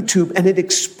up on YouTube, and it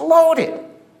exploded.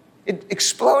 It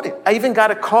exploded. I even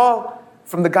got a call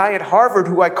from the guy at Harvard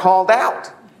who I called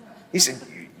out. He said,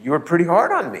 you were pretty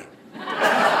hard on me.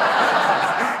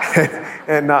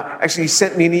 And actually, he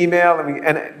sent me an email,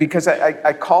 and because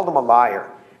I called him a liar,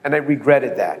 and I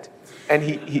regretted that. And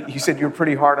he said, you're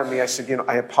pretty hard on me. I said,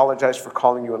 I apologize for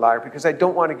calling you a liar because I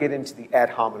don't want to get into the ad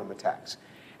hominem attacks.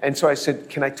 And so I said,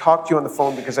 can I talk to you on the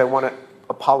phone because I want to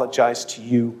apologize to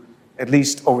you, at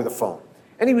least over the phone.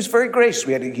 And he was very gracious.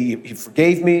 He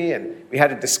forgave me, and we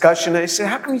had a discussion. And I said,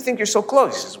 how come you think you're so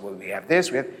close? He says, well, we have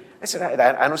this. I said,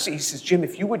 I don't see. He says, Jim,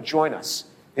 if you would join us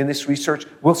in this research,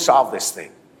 we'll solve this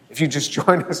thing. If you just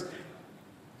join us.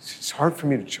 It's hard for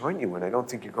me to join you when I don't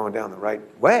think you're going down the right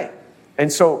way.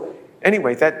 And so,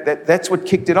 anyway, that's what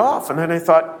kicked it off. And then I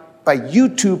thought, by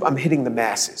YouTube, I'm hitting the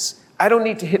masses. I don't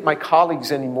need to hit my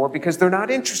colleagues anymore because they're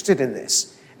not interested in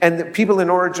this. And the people in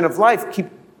Origin of Life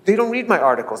they don't read my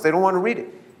articles. They don't want to read it.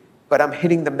 But I'm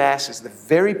hitting the masses, the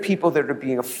very people that are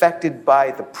being affected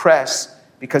by the press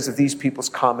because of these people's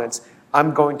comments.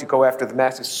 I'm going to go after the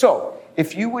masses. So,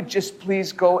 if you would just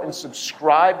please go and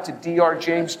subscribe to Dr.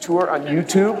 James Tour on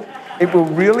YouTube, it will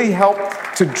really help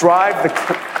to drive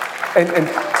and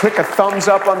click a thumbs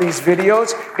up on these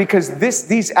videos, because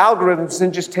these algorithms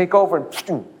then just take over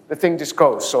and the thing just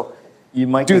goes. So you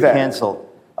might do get that. canceled.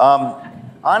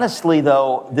 Honestly,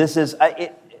 though, this is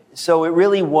so it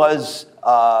really was.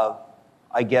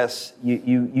 I guess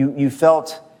you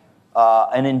felt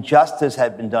an injustice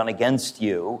had been done against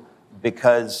you,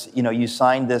 because you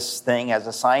signed this thing as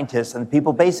a scientist, and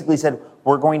people basically said,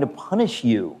 we're going to punish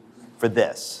you for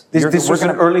this. This was an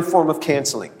early form of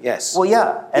canceling, yes. Well,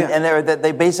 yeah, and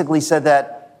they basically said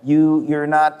that you're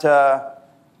not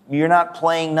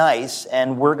playing nice,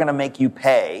 and we're going to make you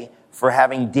pay for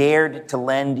having dared to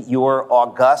lend your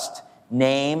august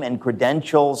name and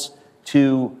credentials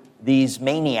to these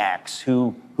maniacs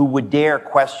who would dare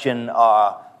question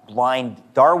blind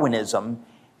Darwinism,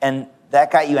 and that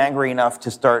got you angry enough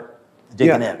to start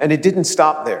digging in. And it didn't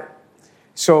stop there.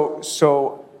 So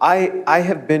I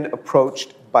have been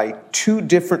approached by two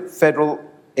different federal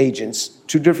agencies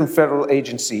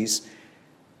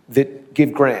that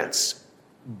give grants.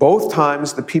 Both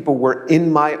times the people were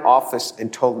in my office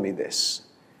and told me this.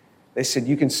 They said,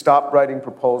 you can stop writing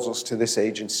proposals to this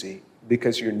agency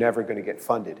because you're never going to get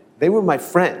funded. They were my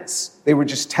friends. They were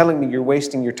just telling me, you're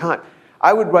wasting your time.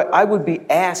 I would be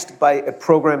asked by a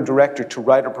program director to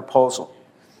write a proposal.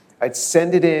 I'd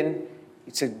send it in.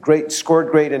 He'd say, great,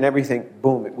 scored great and everything.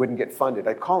 Boom, it wouldn't get funded.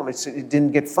 I'd call him. I'd say, it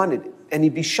didn't get funded. And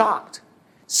he'd be shocked.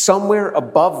 Somewhere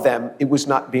above them, it was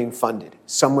not being funded.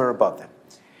 Somewhere above them.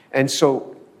 And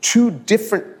so two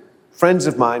different friends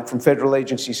of mine from federal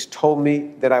agencies told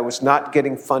me that I was not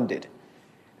getting funded.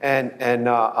 And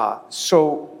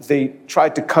so they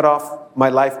tried to cut off my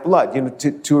lifeblood.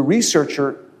 To a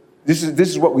researcher, this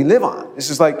is what we live on. This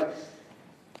is like,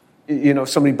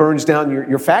 somebody burns down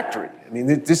your factory. I mean,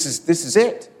 this is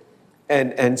it.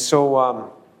 And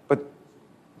so, but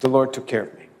the Lord took care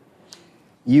of me.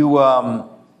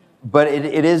 But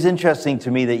it is interesting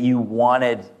to me that you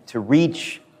wanted to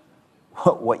reach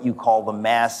what you call the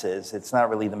masses. It's not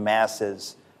really the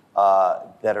masses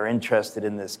that are interested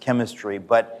in this chemistry,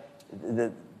 but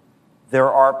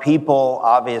there are people,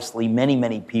 obviously, many,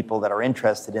 many people that are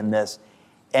interested in this.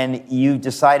 And you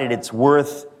decided it's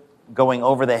worth going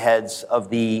over the heads of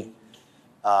the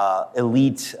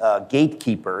elite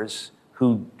gatekeepers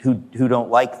who don't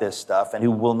like this stuff and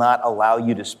who will not allow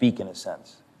you to speak, in a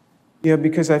sense. Yeah,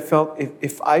 because I felt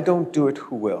if I don't do it,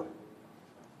 who will?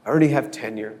 I already have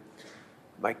tenure.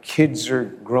 My kids are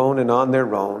grown and on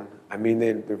their own. I mean,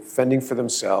 they're fending for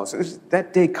themselves.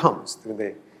 That day comes, and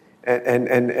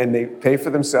they pay for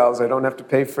themselves. I don't have to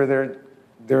pay for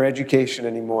their education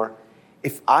anymore.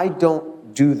 If I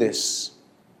don't do this,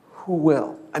 who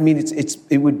will? I mean,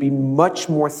 it would be much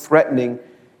more threatening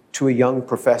to a young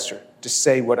professor to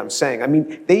say what I'm saying. I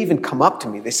mean, they even come up to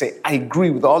me. They say, I agree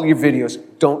with all your videos.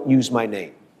 Don't use my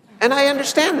name. And I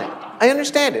understand that. I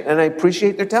understand it. And I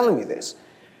appreciate they're telling me this.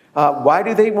 Why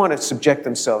do they want to subject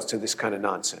themselves to this kind of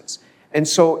nonsense? And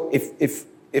so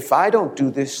if I don't do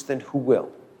this, then who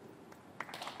will?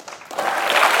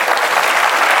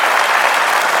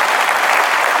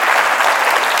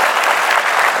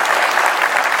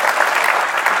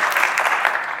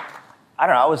 I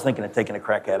don't know. I was thinking of taking a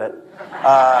crack at it.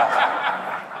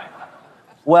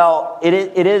 Well,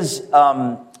 it is.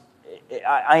 I'm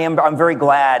very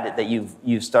glad that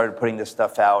you've started putting this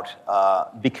stuff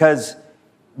out because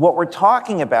what we're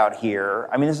talking about here.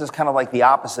 I mean, this is kind of like the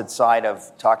opposite side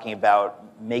of talking about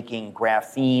making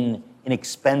graphene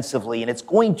inexpensively, and it's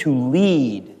going to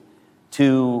lead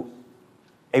to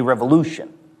a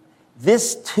revolution.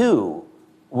 This too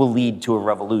will lead to a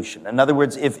revolution. In other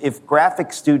words, if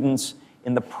graphic students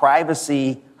in the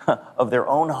privacy of their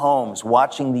own homes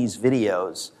watching these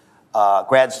videos,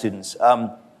 grad students,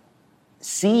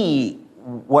 see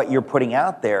what you're putting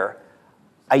out there,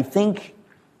 I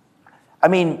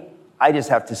just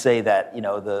have to say that,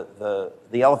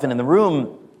 the elephant in the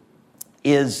room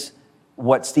is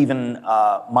what Stephen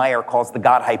Meyer calls the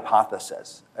God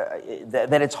hypothesis.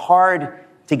 That it's hard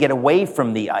to get away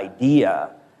from the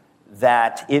idea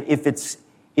that if it's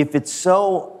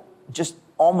so just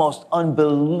almost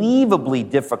unbelievably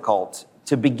difficult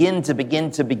to begin to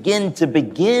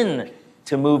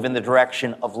move in the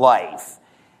direction of life,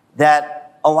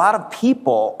 that a lot of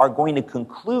people are going to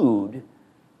conclude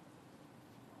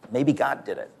maybe God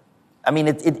did it. I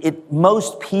mean,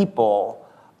 most people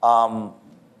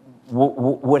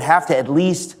would have to at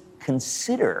least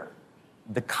consider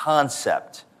the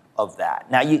concept of that.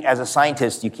 Now, as a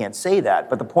scientist, you can't say that,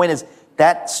 but the point is,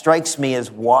 that strikes me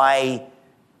as why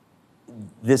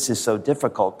this is so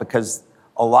difficult, because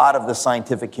a lot of the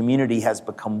scientific community has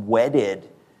become wedded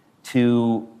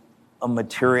to a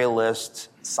materialist,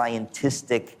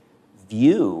 scientistic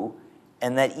view,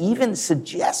 and that even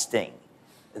suggesting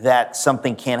that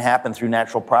something can't happen through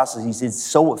natural processes is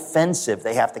so offensive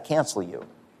they have to cancel you.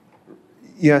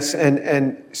 Yes,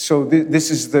 and so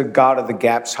this is the God of the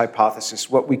gaps hypothesis.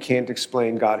 What we can't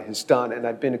explain, God has done. And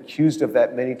I've been accused of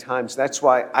that many times. That's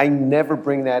why I never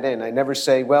bring that in. I never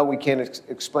say, well, we can't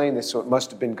explain this, so it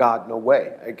must have been God. No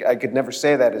way. I could never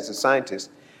say that as a scientist.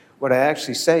 What I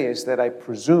actually say is that I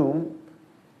presume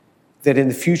that in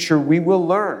the future we will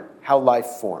learn how life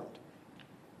formed.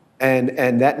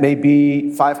 And that may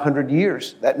be 500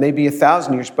 years, that may be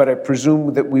 1,000 years, but I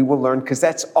presume that we will learn, because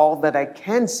that's all that I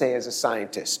can say as a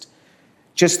scientist.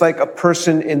 Just like a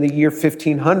person in the year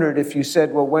 1500, if you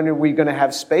said, well, when are we going to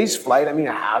have space flight? I mean,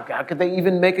 how could they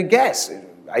even make a guess?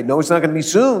 I know it's not going to be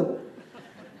soon.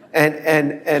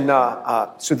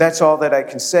 So that's all that I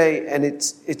can say. And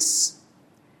it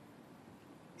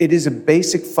is a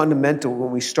basic fundamental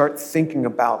when we start thinking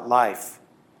about life,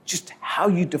 just how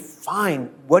you define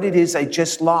what it is I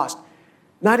just lost.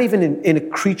 Not even in a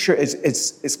creature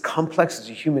as complex as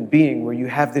a human being, where you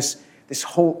have this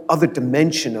whole other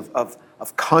dimension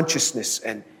of consciousness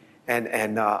and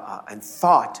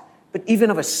thought, but even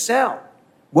of a cell.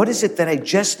 What is it that I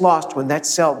just lost when that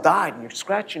cell died? And you're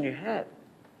scratching your head.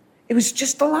 It was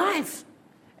just alive.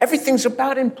 Everything's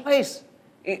about in place.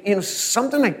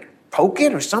 Something like poke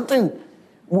it or something.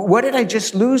 What did I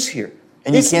just lose here?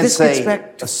 And you can't say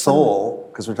a soul,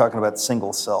 because we're talking about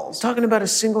single cells. Talking about a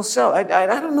single cell. I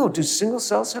don't know. Do single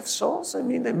cells have souls? I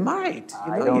mean, they might.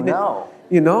 I don't know.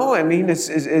 I mean,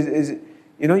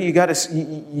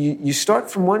 you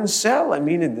start from one cell. I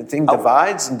mean, and the thing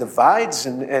divides and divides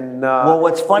and. Well,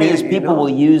 what's funny is people will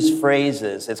use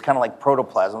phrases. It's kind of like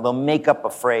protoplasm. They'll make up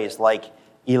a phrase like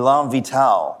 "élan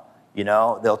vital."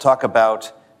 They'll talk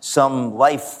about some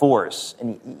life force,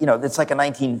 and it's like a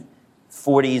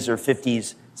 1940s or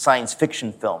 50s science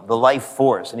fiction film, the life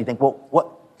force. And you think, well,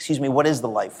 what is the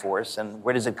life force, and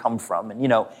where does it come from?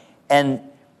 And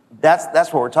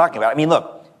that's what we're talking about. I mean,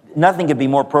 look, nothing could be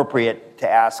more appropriate to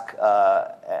ask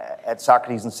at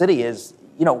Socrates and City is,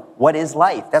 what is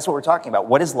life? That's what we're talking about.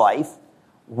 What is life?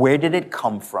 Where did it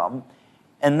come from?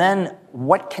 And then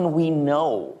what can we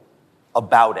know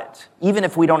about it? Even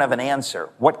if we don't have an answer,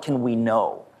 what can we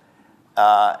know?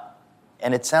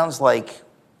 And it sounds like,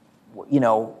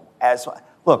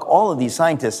 look, all of these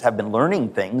scientists have been learning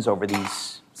things over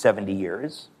these 70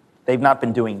 years. They've not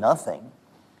been doing nothing.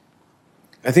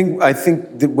 I think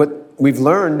that what we've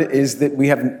learned is that we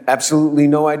have absolutely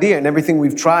no idea, and everything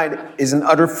we've tried is an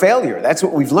utter failure. That's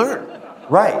what we've learned.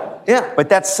 Right. Yeah. But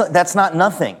that's not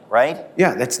nothing, right?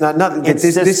 Yeah, that's not nothing. It's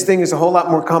This thing is a whole lot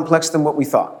more complex than what we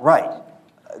thought. Right.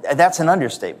 That's an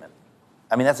understatement.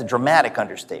 I mean, that's a dramatic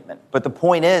understatement. But the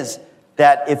point is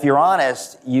that if you're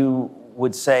honest, you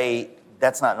would say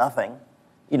that's not nothing.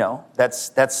 You know,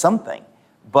 that's something.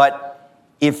 But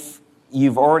if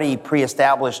you've already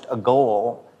pre-established a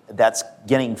goal that's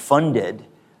getting funded,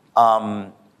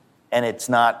 and it's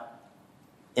not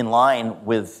in line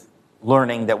with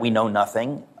learning that we know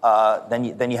nothing,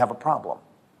 then you have a problem.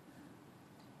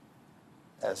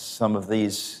 As some of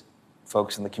these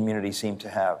folks in the community seem to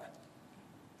have.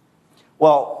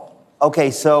 Well, okay,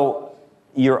 so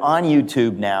you're on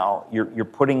YouTube now. You're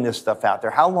putting this stuff out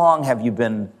there. How long have you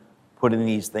been putting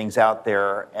these things out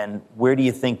there, and where do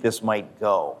you think this might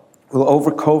go? Well,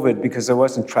 over COVID, because I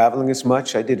wasn't traveling as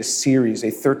much, I did a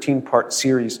 13-part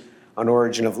series on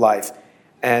Origin of Life.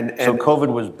 And so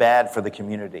COVID was bad for the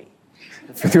community.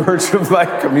 For the Origin of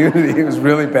Life community, it was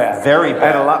really bad. Very bad. I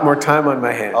had a lot more time on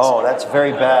my hands. Oh, that's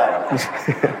very bad.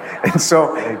 And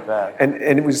so, very bad.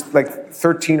 And it was like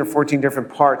 13 or 14 different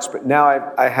parts, but now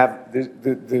I have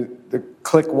the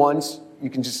click once. You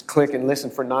can just click and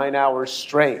listen for 9 hours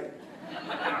straight.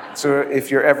 So if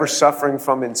you're ever suffering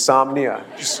from insomnia,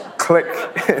 just click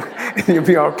and you'll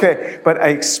be okay. But I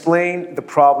explained the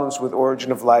problems with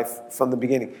Origin of Life from the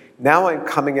beginning. Now I'm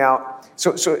coming out.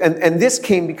 And this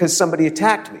came because somebody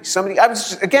attacked me. I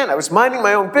was minding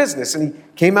my own business, and he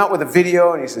came out with a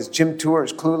video, and he says, Jim Tour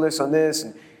is clueless on this,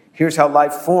 and here's how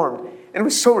life formed. And it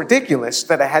was so ridiculous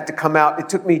that I had to come out. It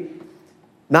took me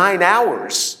 9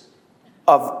 hours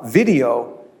of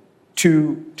video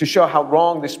to show how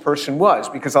wrong this person was,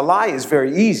 because a lie is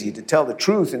very easy. To tell the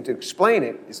truth and to explain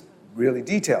it is really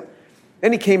detailed.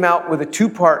 Then he came out with a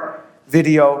 2-part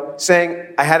video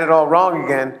saying I had it all wrong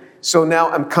again. So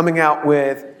now I'm coming out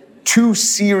with 2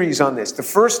 series on this. The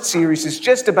first series is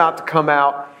just about to come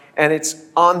out, and it's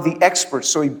on the experts.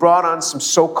 So he brought on some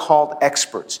so-called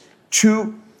experts.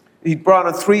 He brought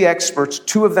on 3 experts.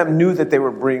 2 of them knew that they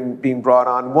were being brought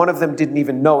on. One of them didn't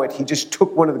even know it. He just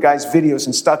took one of the guy's videos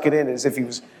and stuck it in as if he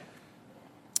was,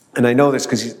 and I know this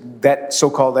because that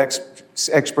so-called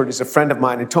expert is a friend of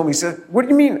mine, and told me, he said, what do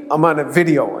you mean I'm on a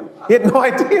video? And he had no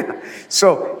idea.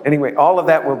 So anyway, all of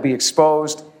that will be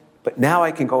exposed. But now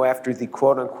I can go after the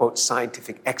quote-unquote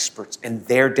scientific experts and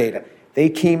their data. They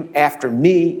came after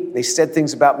me. They said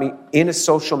things about me in a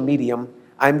social medium.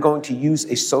 I'm going to use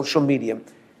a social medium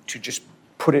to just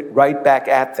put it right back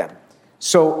at them.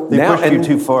 So they now pushed you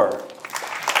too far.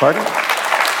 Pardon?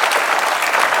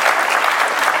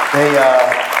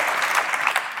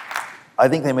 I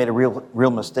think they made a real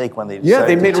mistake when they decided Yeah,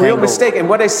 they made to a real mistake. And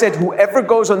what I said, whoever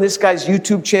goes on this guy's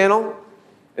YouTube channel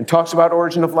and talks about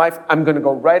Origin of Life, I'm going to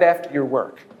go right after your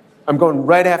work. I'm going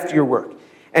right after your work.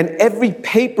 And every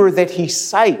paper that he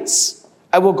cites,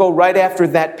 I will go right after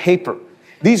that paper.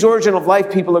 These Origin of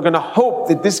Life people are going to hope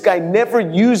that this guy never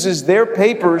uses their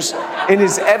papers in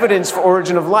his evidence for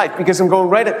Origin of Life, because I'm going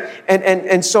right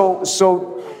at, so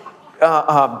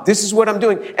this is what I'm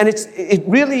doing. And it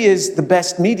really is the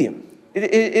best medium.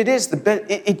 It is the best.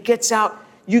 It gets out.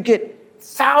 You get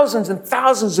thousands and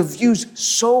thousands of views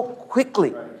so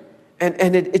quickly.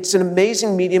 And it's an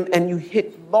amazing medium, and you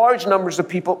hit large numbers of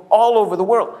people all over the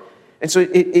world. And so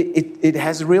it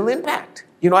has a real impact.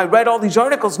 You know, I write all these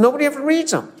articles, nobody ever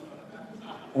reads them.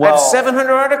 Well, I have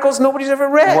 700 articles nobody's ever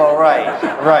read. Well, right.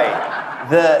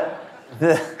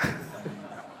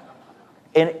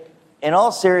 In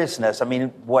all seriousness, I mean,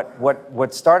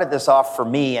 what started this off for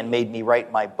me and made me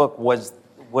write my book was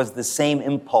the same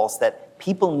impulse that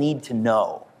people need to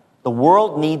know. The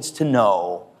world needs to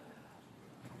know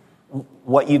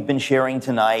what you've been sharing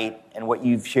tonight and what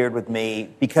you've shared with me,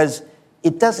 because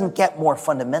it doesn't get more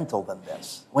fundamental than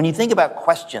this. When you think about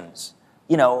questions,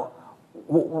 you know,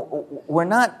 we're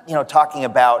not, talking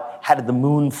about how did the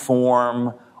moon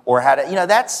form or how to,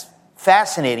 that's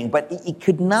fascinating, but it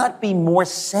could not be more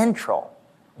central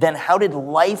than how did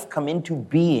life come into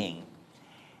being,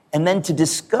 and then to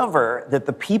discover that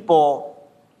the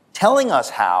people telling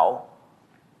us how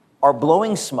are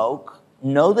blowing smoke,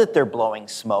 know that they're blowing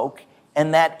smoke,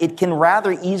 and that it can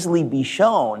rather easily be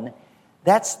shown.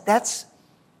 That's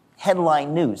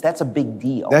headline news. That's a big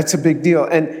deal. That's a big deal.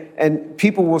 And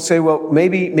people will say, well,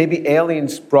 maybe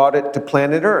aliens brought it to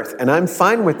planet Earth. And I'm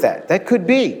fine with that. That could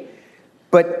be.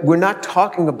 But we're not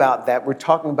talking about that. We're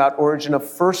talking about origin of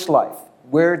first life.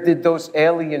 Where did those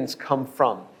aliens come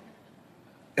from?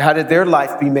 How did their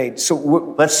life be made? So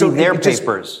Let's see their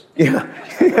papers. Yeah.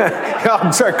 Yeah,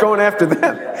 I'm sorry, going after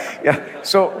them. Yeah.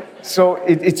 So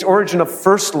it's origin of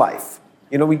first life.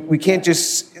 You know, we can't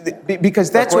just,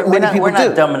 because that's what many people do. We're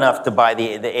not dumb enough to buy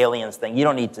the aliens thing. You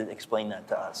don't need to explain that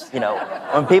to us. You know,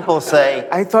 when people say,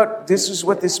 I thought this is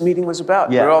what this meeting was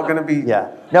about. Yeah. We're all going to be.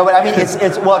 Yeah. No, but I mean,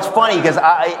 it's funny because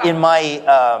in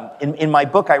my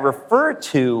book I refer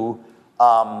to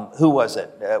who was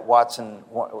it? Watson.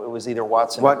 It was either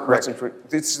Watson or Crick.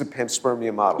 This is the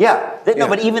panspermia model. Yeah. No,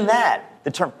 but even that,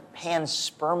 the term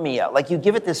panspermia, like you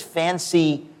give it this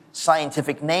fancy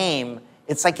scientific name.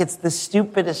 It's like it's the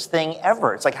stupidest thing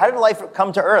ever. It's like, how did life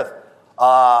come to Earth?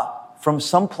 From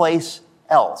someplace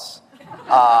else.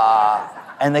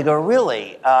 And they go,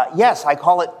 really? Yes, I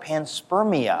call it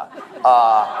panspermia.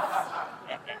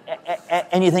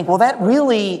 And you think, well, that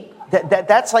really,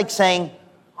 that's like saying,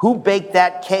 who baked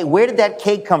that cake? Where did that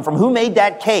cake come from? Who made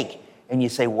that cake? And you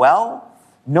say, well,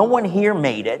 no one here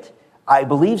made it. I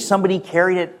believe somebody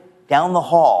carried it down the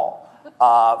hall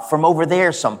from over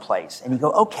there someplace. And you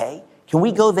go, okay. Can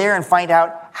we go there and find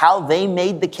out how they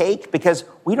made the cake? Because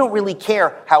we don't really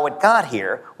care how it got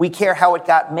here. We care how it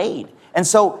got made. And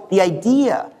so the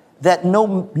idea that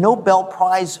Nobel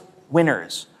Prize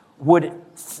winners would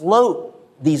float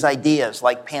these ideas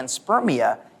like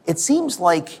panspermia, it seems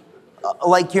like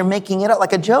you're making it up,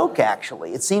 like a joke,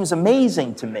 actually. It seems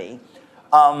amazing to me.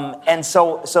 And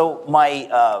so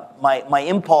my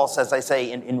impulse, as I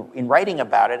say, in writing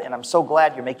about it, and I'm so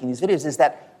glad you're making these videos, is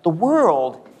that the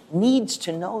world needs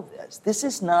to know this. This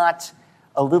is not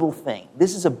a little thing.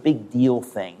 This is a big deal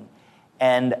thing.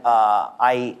 And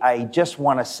I just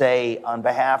want to say, on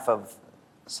behalf of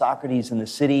Socrates in the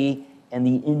City and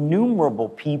the innumerable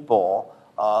people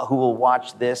who will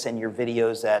watch this and your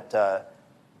videos at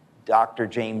Dr.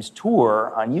 James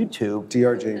Tour on YouTube.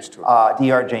 Dr. James Tour.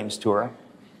 Dr. James Tour.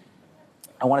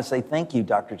 I want to say thank you,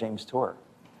 Dr. James Tour,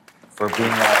 for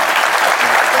being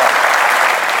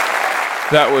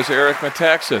That was Eric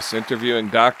Metaxas interviewing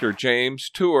Dr. James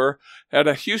Tour at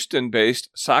a Houston-based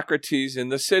Socrates in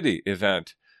the City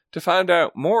event. To find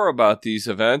out more about these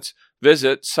events,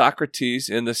 visit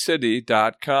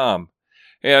socratesinthecity.com.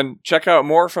 And check out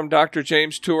more from Dr.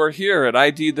 James Tour here at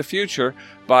ID The Future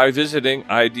by visiting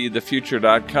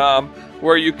idthefuture.com,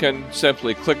 where you can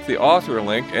simply click the author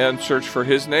link and search for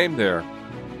his name there.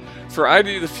 For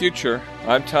ID The Future,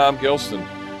 I'm Tom Gilson.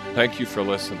 Thank you for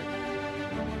listening.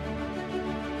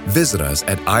 Visit us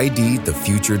at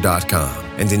idthefuture.com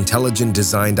and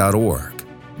intelligentdesign.org.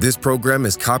 This program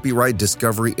is copyright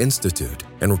Discovery Institute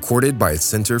and recorded by its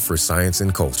Center for Science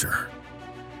and Culture.